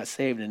first got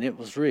saved and it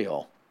was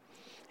real.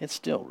 It's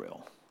still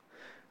real.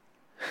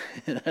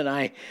 And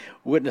I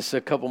witnessed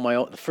a couple of my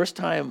own. The first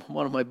time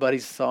one of my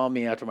buddies saw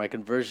me after my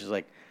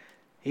conversion,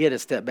 he had to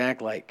step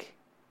back like,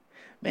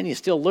 man, you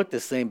still look the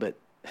same, but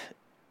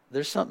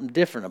there's something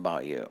different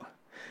about you.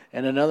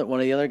 And one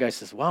of the other guys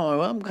says,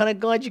 wow, I'm kind of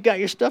glad you got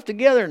your stuff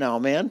together now,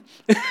 man.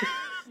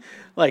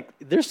 Like,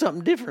 there's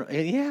something different.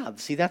 And yeah,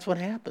 see, that's what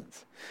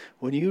happens.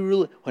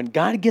 When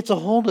God gets a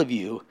hold of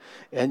you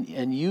and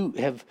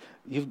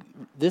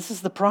this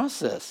is the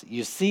process.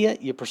 You see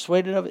it, you're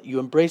persuaded of it, you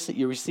embrace it,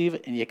 you receive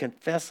it, and you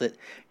confess it.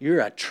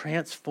 You're a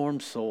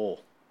transformed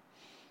soul.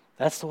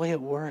 That's the way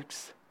it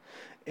works.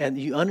 And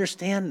you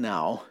understand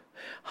now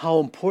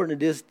how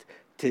important it is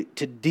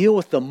to deal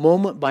with the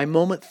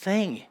moment-by-moment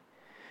thing,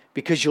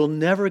 because you'll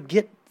never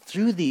get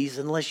through these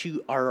unless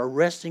you are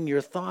arresting your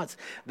thoughts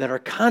that are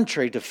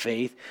contrary to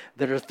faith,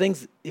 that are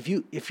things, if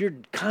you're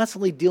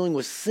constantly dealing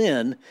with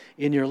sin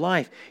in your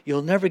life,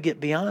 you'll never get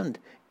beyond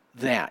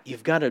that.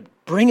 You've got to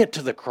bring it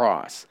to the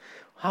cross.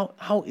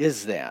 How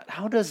is that?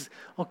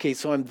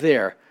 So I'm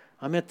there.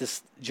 I'm at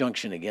this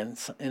junction again,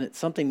 and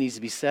something needs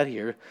to be said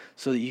here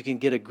so that you can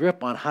get a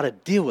grip on how to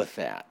deal with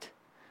that.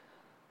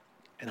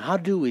 And how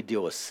do we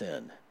deal with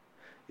sin?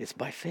 It's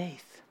by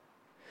faith.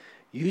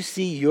 You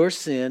see your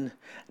sin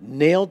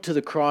nailed to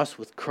the cross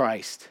with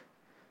Christ.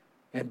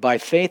 And by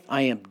faith,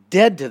 I am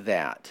dead to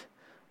that.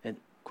 And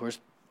of course,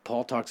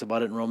 Paul talks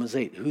about it in Romans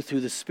 8, who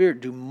through the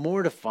Spirit do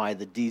mortify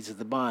the deeds of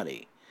the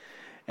body.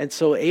 And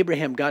so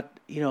Abraham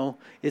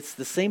it's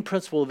the same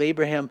principle of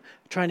Abraham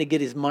trying to get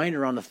his mind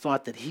around the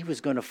thought that he was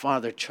going to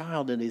father a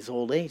child in his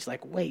old age.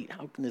 Like, wait,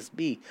 how can this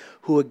be?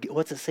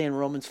 What's it say in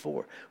Romans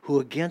 4? Who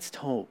against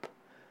hope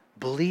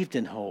believed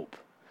in hope.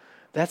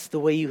 That's the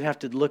way you have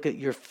to look at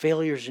your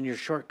failures and your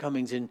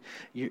shortcomings and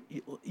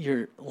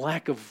your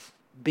lack of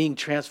being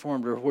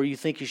transformed, or where you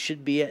think you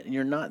should be at and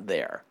you're not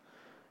there.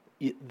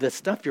 The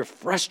stuff you're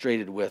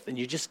frustrated with, and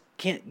you just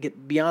can't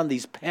get beyond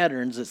these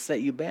patterns that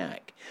set you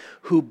back.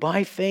 Who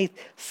by faith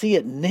see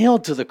it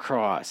nailed to the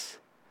cross.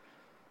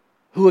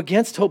 Who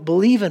against hope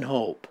believe in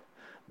hope.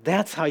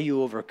 That's how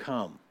you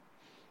overcome.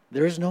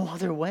 There is no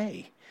other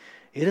way.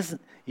 It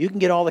isn't. You can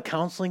get all the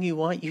counseling you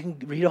want. You can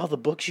read all the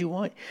books you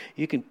want.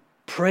 You can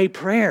pray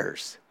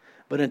prayers.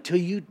 But until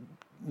you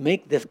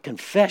make the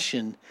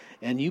confession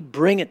and you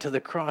bring it to the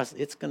cross,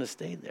 it's going to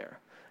stay there.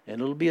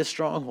 And it'll be a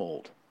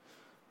stronghold.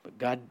 But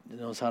God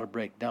knows how to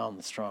break down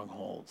the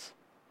strongholds.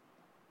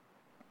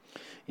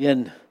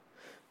 In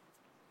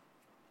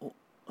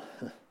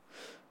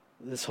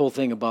this whole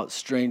thing about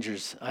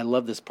strangers, I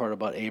love this part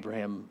about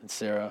Abraham and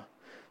Sarah,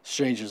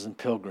 strangers and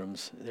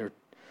pilgrims. They're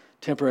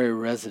temporary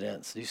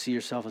residents. Do you see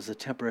yourself as a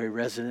temporary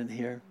resident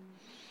here?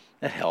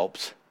 That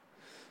helps.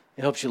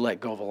 It helps you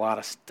let go of a lot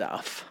of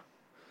stuff.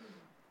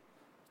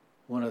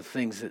 One of the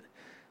things that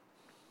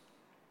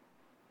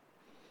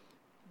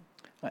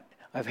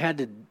I've had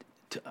to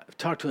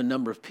talk to a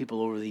number of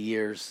people over the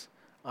years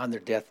on their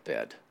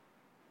deathbed.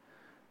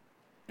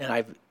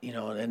 And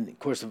and of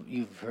course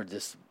you've heard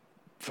this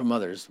from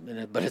others,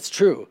 but it's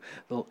true.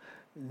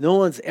 No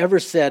one's ever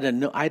said,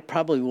 and I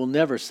probably will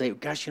never say,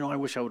 gosh, I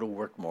wish I would have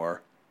worked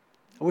more.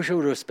 I wish I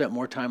would have spent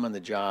more time on the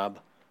job.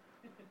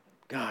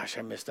 Gosh,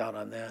 I missed out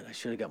on that. I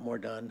should have got more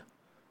done.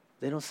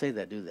 They don't say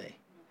that, do they?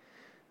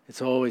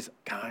 It's always,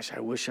 gosh, I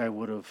wish I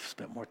would have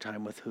spent more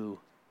time with who?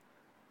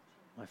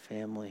 My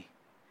family,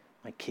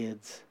 my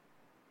kids.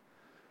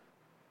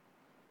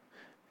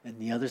 And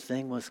the other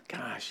thing was,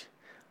 gosh,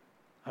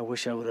 I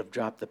wish I would have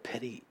dropped the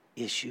petty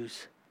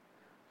issues,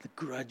 the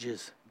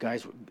grudges.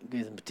 Guys,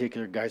 in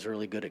particular, guys are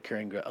really good at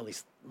carrying, at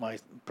least my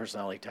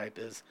personality type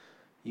is.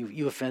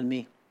 You offend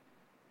me,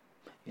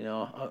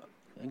 I'll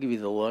give you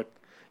the look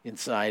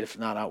inside, if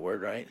not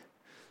outward, right?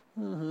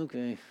 Oh,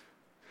 okay.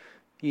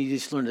 You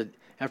just learn to,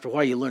 after a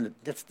while you learn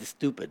that's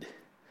stupid.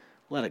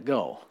 Let it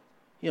go.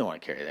 You don't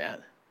want to carry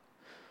that.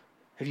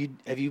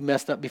 Have you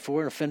messed up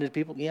before and offended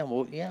people? Yeah,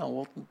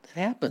 well, it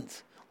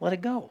happens. Let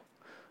it go.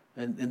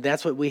 And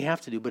that's what we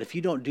have to do. But if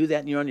you don't do that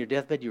and you're on your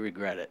deathbed, you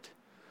regret it.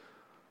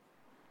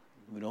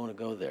 We don't want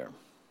to go there.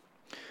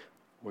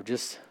 We're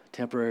just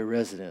temporary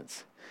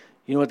residents.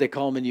 You know what they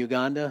call them in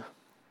Uganda?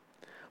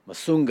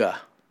 Masunga.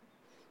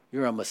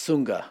 You're a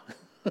Masunga.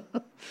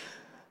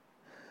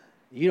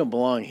 You don't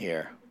belong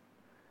here.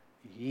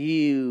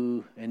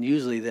 And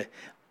usually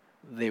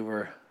they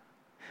were,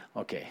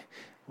 okay,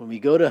 when we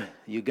go to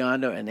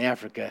Uganda and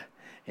Africa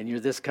and you're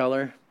this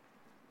color,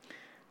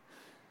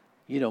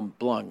 You don't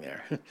belong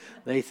there.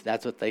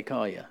 That's what they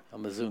call you, a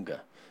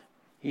Mazunga.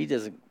 He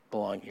doesn't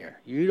belong here.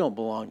 You don't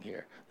belong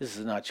here. This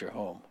is not your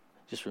home.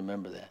 Just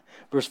remember that.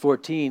 Verse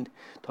 14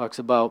 talks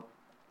about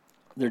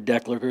their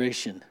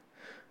declaration.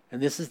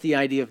 And this is the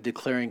idea of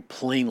declaring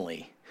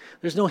plainly.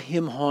 There's no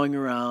him-hawing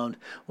around.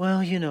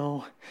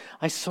 Well,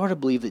 I sort of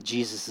believe that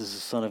Jesus is the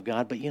Son of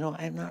God, but,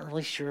 I'm not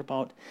really sure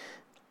about...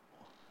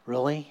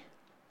 Really?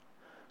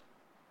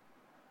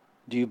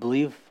 Do you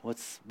believe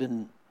what's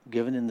been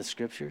given in the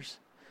Scriptures?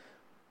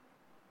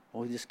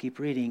 Well, just keep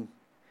reading,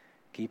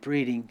 keep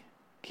praying,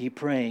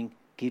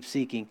 keep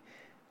seeking.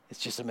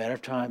 It's just a matter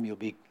of time. You'll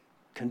be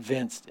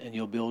convinced and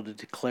you'll be able to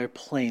declare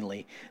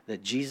plainly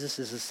that Jesus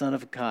is the Son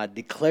of God,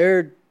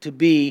 declared to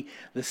be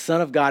the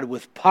Son of God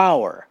with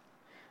power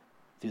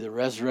through the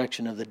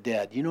resurrection of the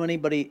dead. You know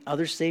anybody,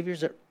 other saviors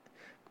that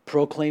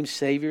proclaim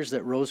saviors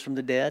that rose from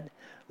the dead?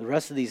 The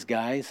rest of these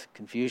guys,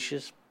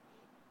 Confucius,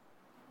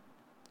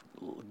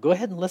 go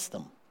ahead and list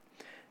them.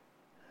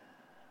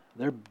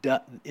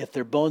 If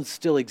their bones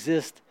still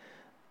exist,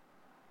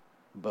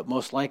 but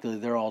most likely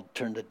they're all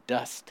turned to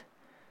dust.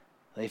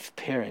 They've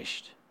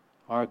perished.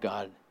 Our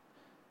God,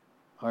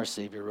 our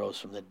Savior, rose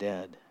from the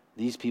dead.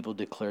 These people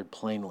declared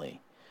plainly.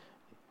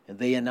 And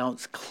they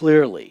announced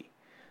clearly.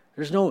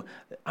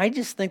 I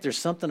just think there's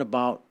something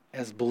about,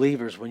 as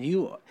believers, when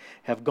you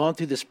have gone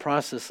through this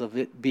process of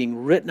it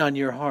being written on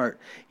your heart,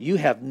 you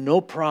have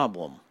no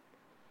problem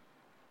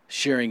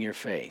sharing your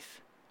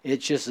faith.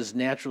 It's just as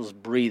natural as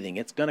breathing.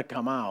 It's going to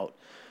come out.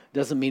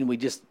 Doesn't mean we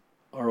just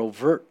are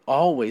overt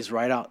always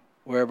right out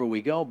wherever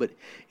we go, but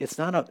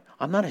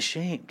I'm not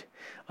ashamed.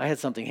 I had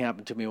something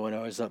happen to me when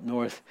I was up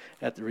north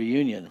at the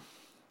reunion.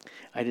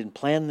 I didn't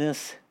plan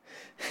this.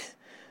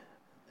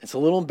 It's a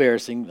little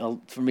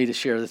embarrassing for me to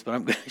share this, but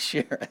I'm going to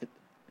share it.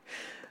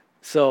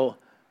 So,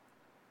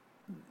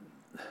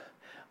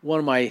 one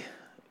of my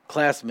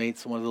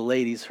classmates, one of the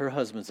ladies, her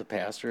husband's a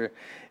pastor,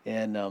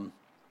 and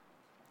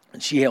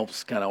she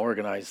helps kind of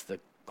organize the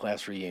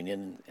class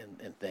reunion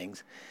and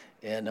things.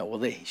 And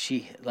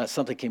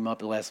something came up at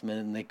the last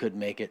minute and they couldn't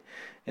make it,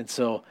 and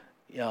so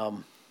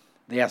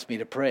they asked me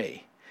to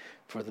pray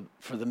for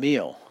the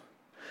meal.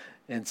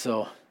 And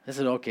so I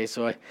said okay.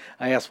 So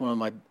I asked one of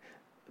my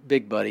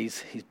big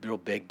buddies. He's a real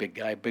big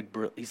guy.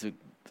 He's a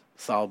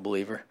solid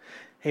believer.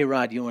 Hey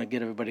Rod, you want to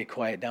get everybody to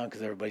quiet down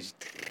because everybody's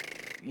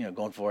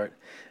going for it.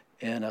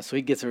 And so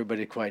he gets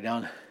everybody to quiet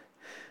down.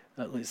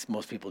 At least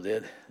most people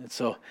did. And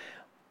so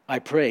I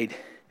prayed,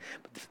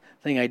 but the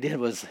thing I did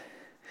was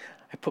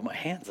I put my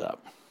hands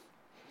up.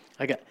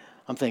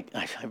 I'm thinking,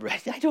 I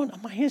don't know,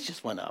 my hands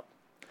just went up.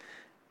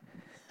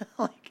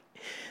 Like,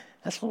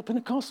 that's a little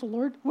Pentecostal,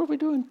 Lord. What are we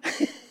doing?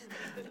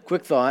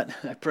 Quick thought,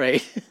 I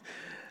prayed,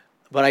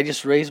 but I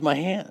just raised my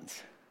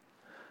hands.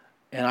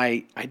 And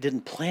I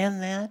didn't plan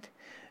that,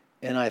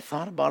 and I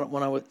thought about it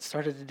when I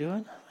started to do it.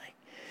 I'm like,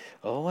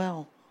 oh,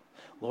 well,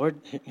 Lord,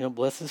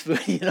 bless this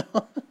food,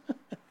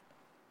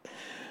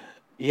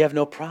 You have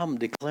no problem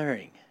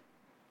declaring.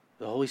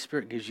 The Holy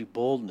Spirit gives you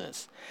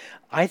boldness.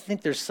 I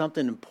think there's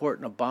something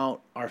important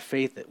about our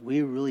faith that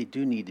we really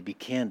do need to be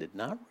candid,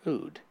 not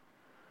rude.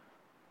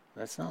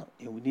 That's not,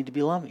 we need to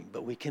be loving,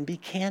 but we can be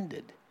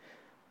candid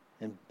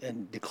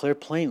and declare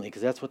plainly,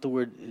 because that's what the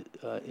word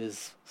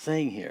is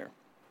saying here.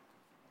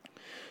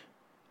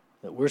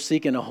 That we're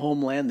seeking a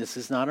homeland. This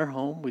is not our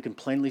home. We can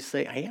plainly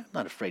say, hey, I'm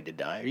not afraid to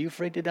die. Are you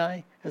afraid to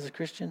die as a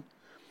Christian?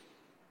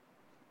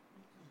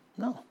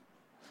 No.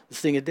 The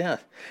sting of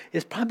death.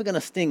 It's probably going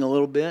to sting a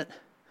little bit.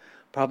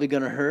 Probably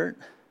going to hurt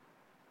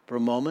for a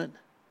moment.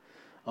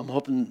 I'm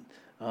hoping,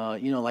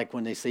 like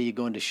when they say you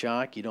go into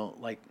shock, you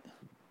don't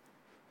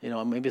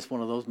maybe it's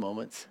one of those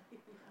moments.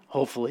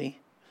 Hopefully.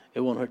 It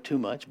won't hurt too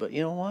much, but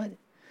you know what?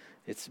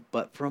 It's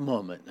but for a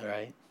moment, all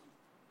right?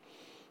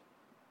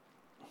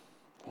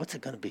 What's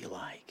it going to be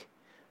like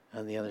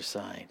on the other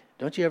side?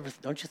 Don't you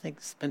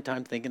spend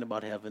time thinking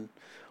about heaven?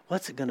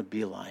 What's it going to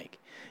be like?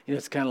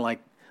 It's kind of like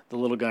the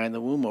little guy in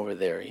the womb over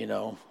there,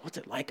 what's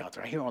it like out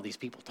there? I hear all these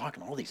people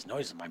talking, all these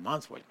noises, my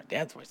mom's voice, my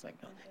dad's voice.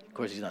 Of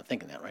course, he's not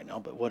thinking that right now,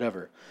 but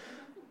whatever.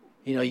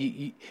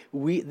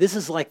 This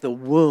is like the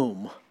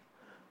womb,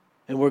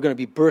 and we're going to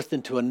be birthed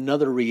into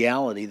another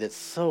reality that's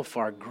so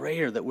far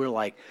greater that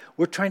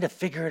we're trying to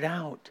figure it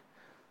out.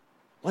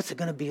 What's it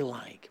going to be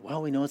like?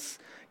 Well, we know it's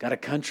got a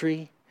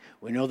country.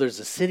 We know there's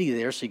a city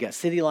there, so you got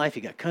city life,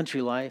 you got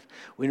country life.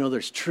 We know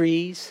there's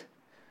trees.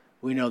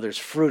 We know there's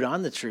fruit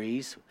on the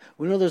trees.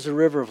 We know there's a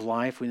river of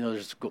life. We know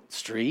there's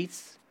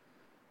streets.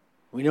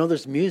 We know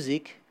there's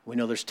music. We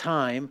know there's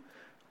time.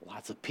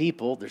 Lots of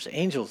people. There's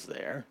angels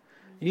there.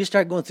 And you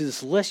start going through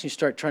this list, and you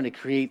start trying to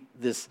create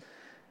this,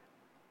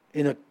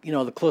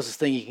 the closest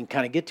thing you can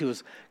kind of get to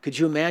is, could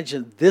you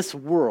imagine this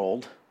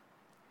world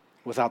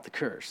without the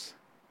curse?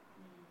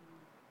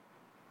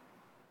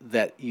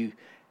 That you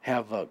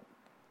have a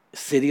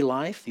city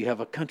life, you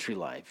have a country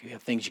life. You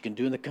have things you can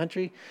do in the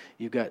country.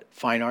 You've got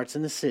fine arts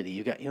in the city.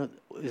 You got,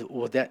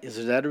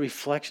 is that a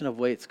reflection of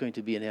the way it's going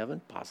to be in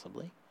heaven?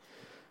 Possibly,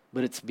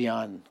 but it's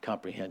beyond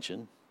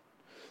comprehension.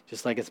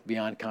 Just like it's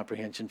beyond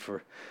comprehension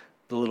for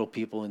the little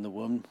people in the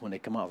womb, when they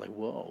come out, like,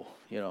 whoa,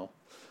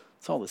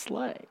 it's all this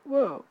light.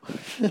 Whoa.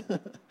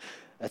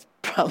 That's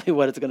probably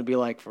what it's going to be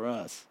like for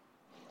us.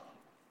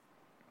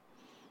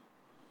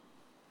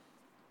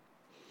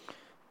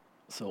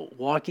 So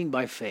walking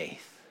by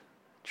faith,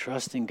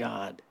 trusting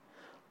God,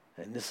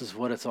 and this is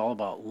what it's all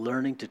about,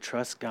 learning to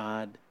trust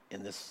God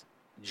in this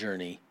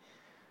journey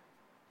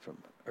from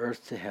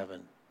earth to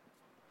heaven,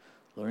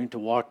 learning to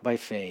walk by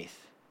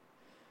faith.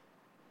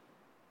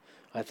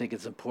 I think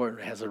it's important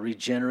as a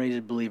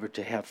regenerated believer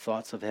to have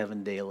thoughts of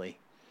heaven daily.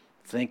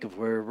 Think of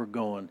where we're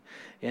going.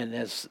 And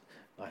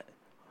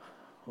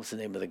what's the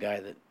name of the guy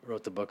that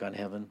wrote the book on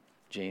heaven?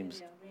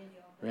 James?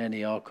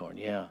 Randy Alcorn,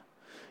 yeah.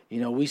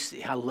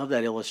 I love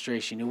that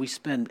illustration. We'll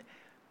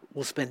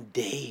spend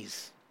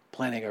days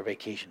planning our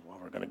vacation. Well,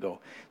 we're going to go.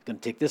 It's going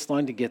to take this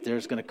long to get there.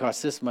 It's going to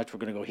cost this much. We're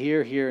going to go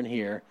here, here, and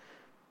here,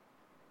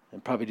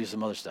 and probably do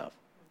some other stuff.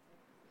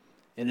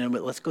 And then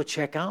let's go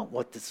check out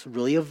what's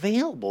really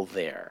available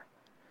there.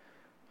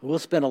 We'll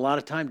spend a lot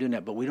of time doing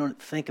that, but we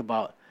don't think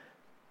about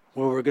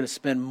where we're going to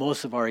spend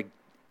most of our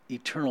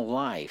eternal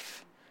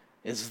life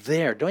is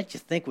there. Don't you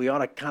think we ought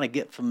to kind of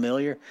get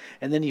familiar?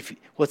 And then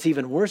what's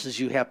even worse is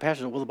you have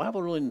passion. Well, the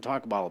Bible really didn't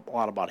talk a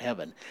lot about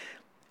heaven.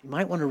 You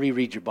might want to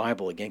reread your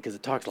Bible again because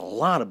it talks a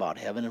lot about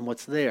heaven and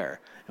what's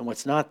there and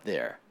what's not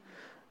there.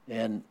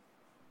 And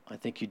I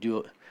think you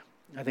do.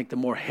 I think the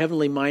more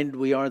heavenly minded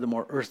we are, the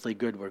more earthly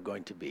good we're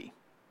going to be.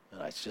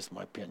 And that's just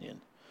my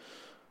opinion.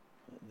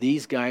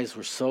 These guys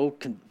were so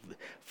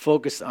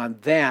focused on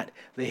that,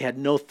 they had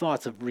no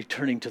thoughts of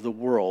returning to the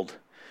world.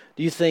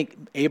 Do you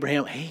think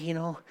Abraham, hey,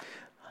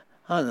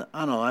 I don't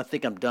know, I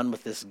think I'm done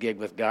with this gig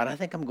with God. I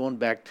think I'm going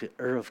back to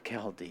Ur of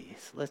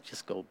Chaldees. Let's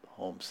just go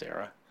home,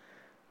 Sarah.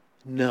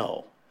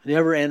 No,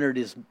 never entered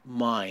his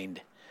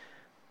mind.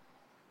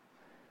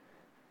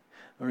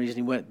 The reason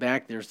he went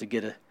back there is to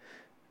get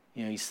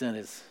he sent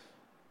his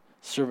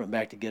servant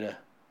back to get a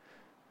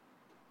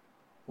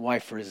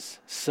wife for his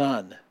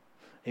son.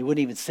 He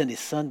wouldn't even send his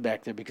son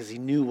back there because he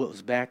knew what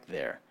was back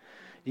there.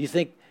 Do you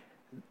think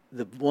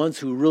the ones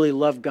who really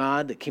loved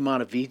God that came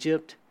out of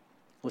Egypt,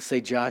 let's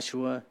say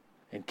Joshua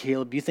and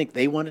Caleb, do you think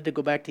they wanted to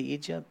go back to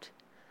Egypt?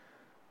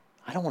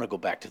 I don't want to go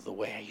back to the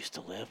way I used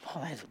to live.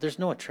 There's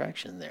no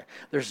attraction there.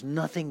 There's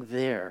nothing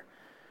there.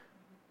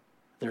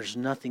 There's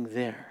nothing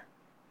there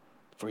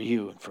for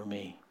you and for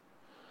me.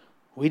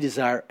 We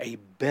desire a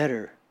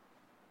better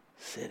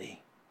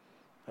city,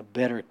 a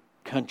better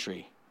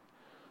country.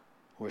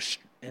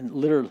 And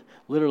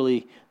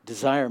literally,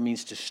 desire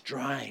means to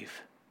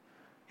strive.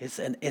 It's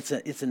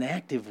an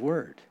active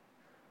word.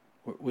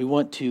 We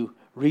want to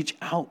reach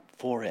out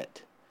for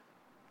it.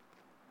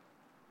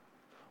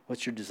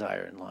 What's your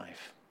desire in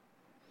life?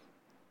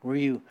 Where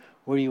do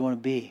you want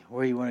to be?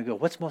 Where do you want to go?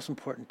 What's most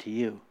important to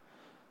you?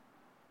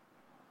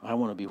 I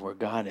want to be where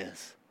God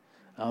is.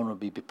 I want to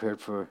be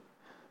prepared for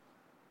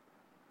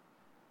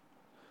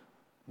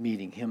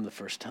meeting Him the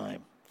first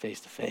time, face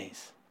to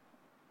face.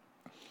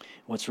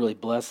 What's really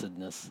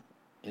blessedness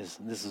is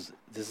this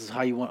is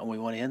how we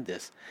want to end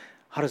this.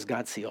 How does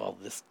God see all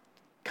this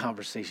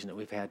conversation that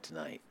we've had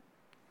tonight?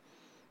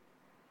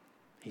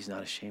 He's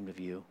not ashamed of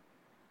you,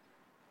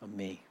 of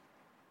me.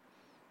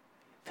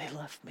 They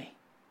love me.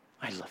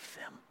 I love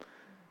them.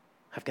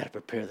 I've got to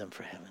prepare them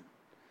for heaven.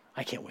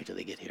 I can't wait till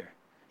they get here.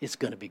 It's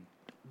going to be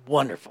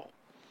wonderful.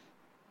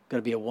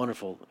 Going to be a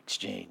wonderful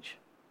exchange.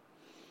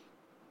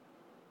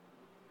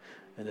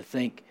 And to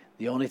think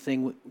the only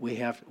thing we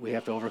have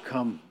to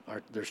overcome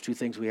there's two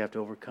things we have to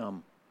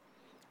overcome.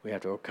 We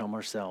have to overcome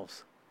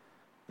ourselves,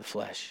 the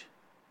flesh,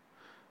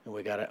 and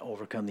we got to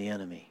overcome the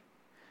enemy.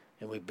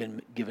 And we've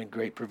been given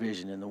great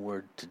provision in the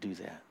Word to do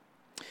that.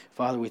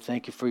 Father, we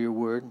thank you for your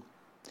Word,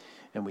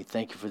 and we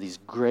thank you for these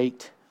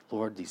great,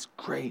 Lord, these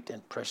great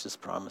and precious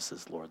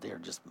promises, Lord. They are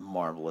just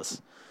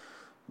marvelous.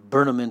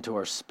 Burn them into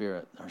our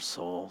spirit, our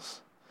souls.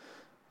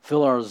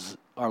 Fill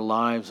our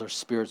lives, our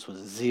spirits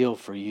with zeal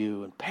for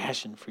you and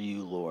passion for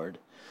you, Lord.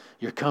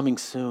 You're coming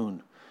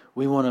soon.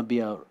 We want to be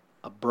a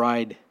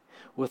bride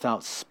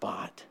without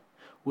spot,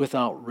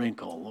 without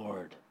wrinkle,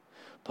 Lord.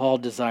 Paul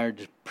desired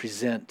to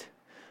present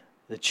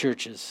the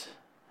churches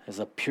as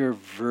a pure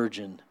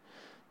virgin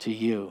to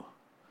you,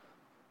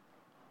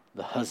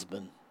 the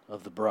husband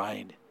of the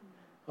bride.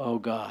 Oh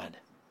God,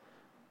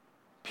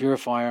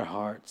 purify our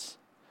hearts.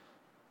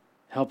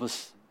 Help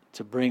us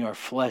to bring our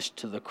flesh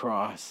to the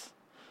cross,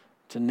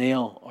 to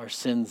nail our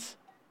sins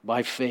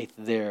by faith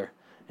there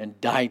and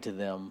die to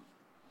them.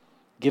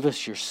 Give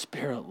us your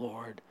spirit,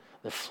 Lord.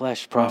 The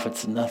flesh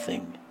profits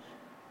nothing.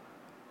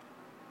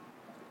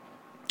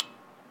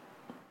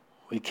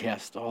 We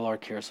cast all our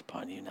cares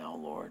upon you now,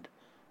 Lord.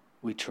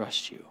 We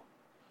trust you.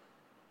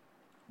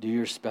 Do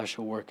your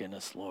special work in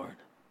us, Lord.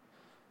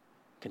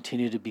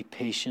 Continue to be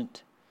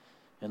patient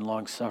and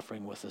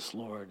long-suffering with us,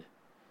 Lord.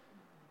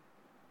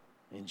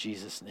 In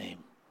Jesus' name,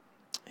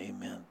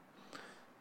 amen.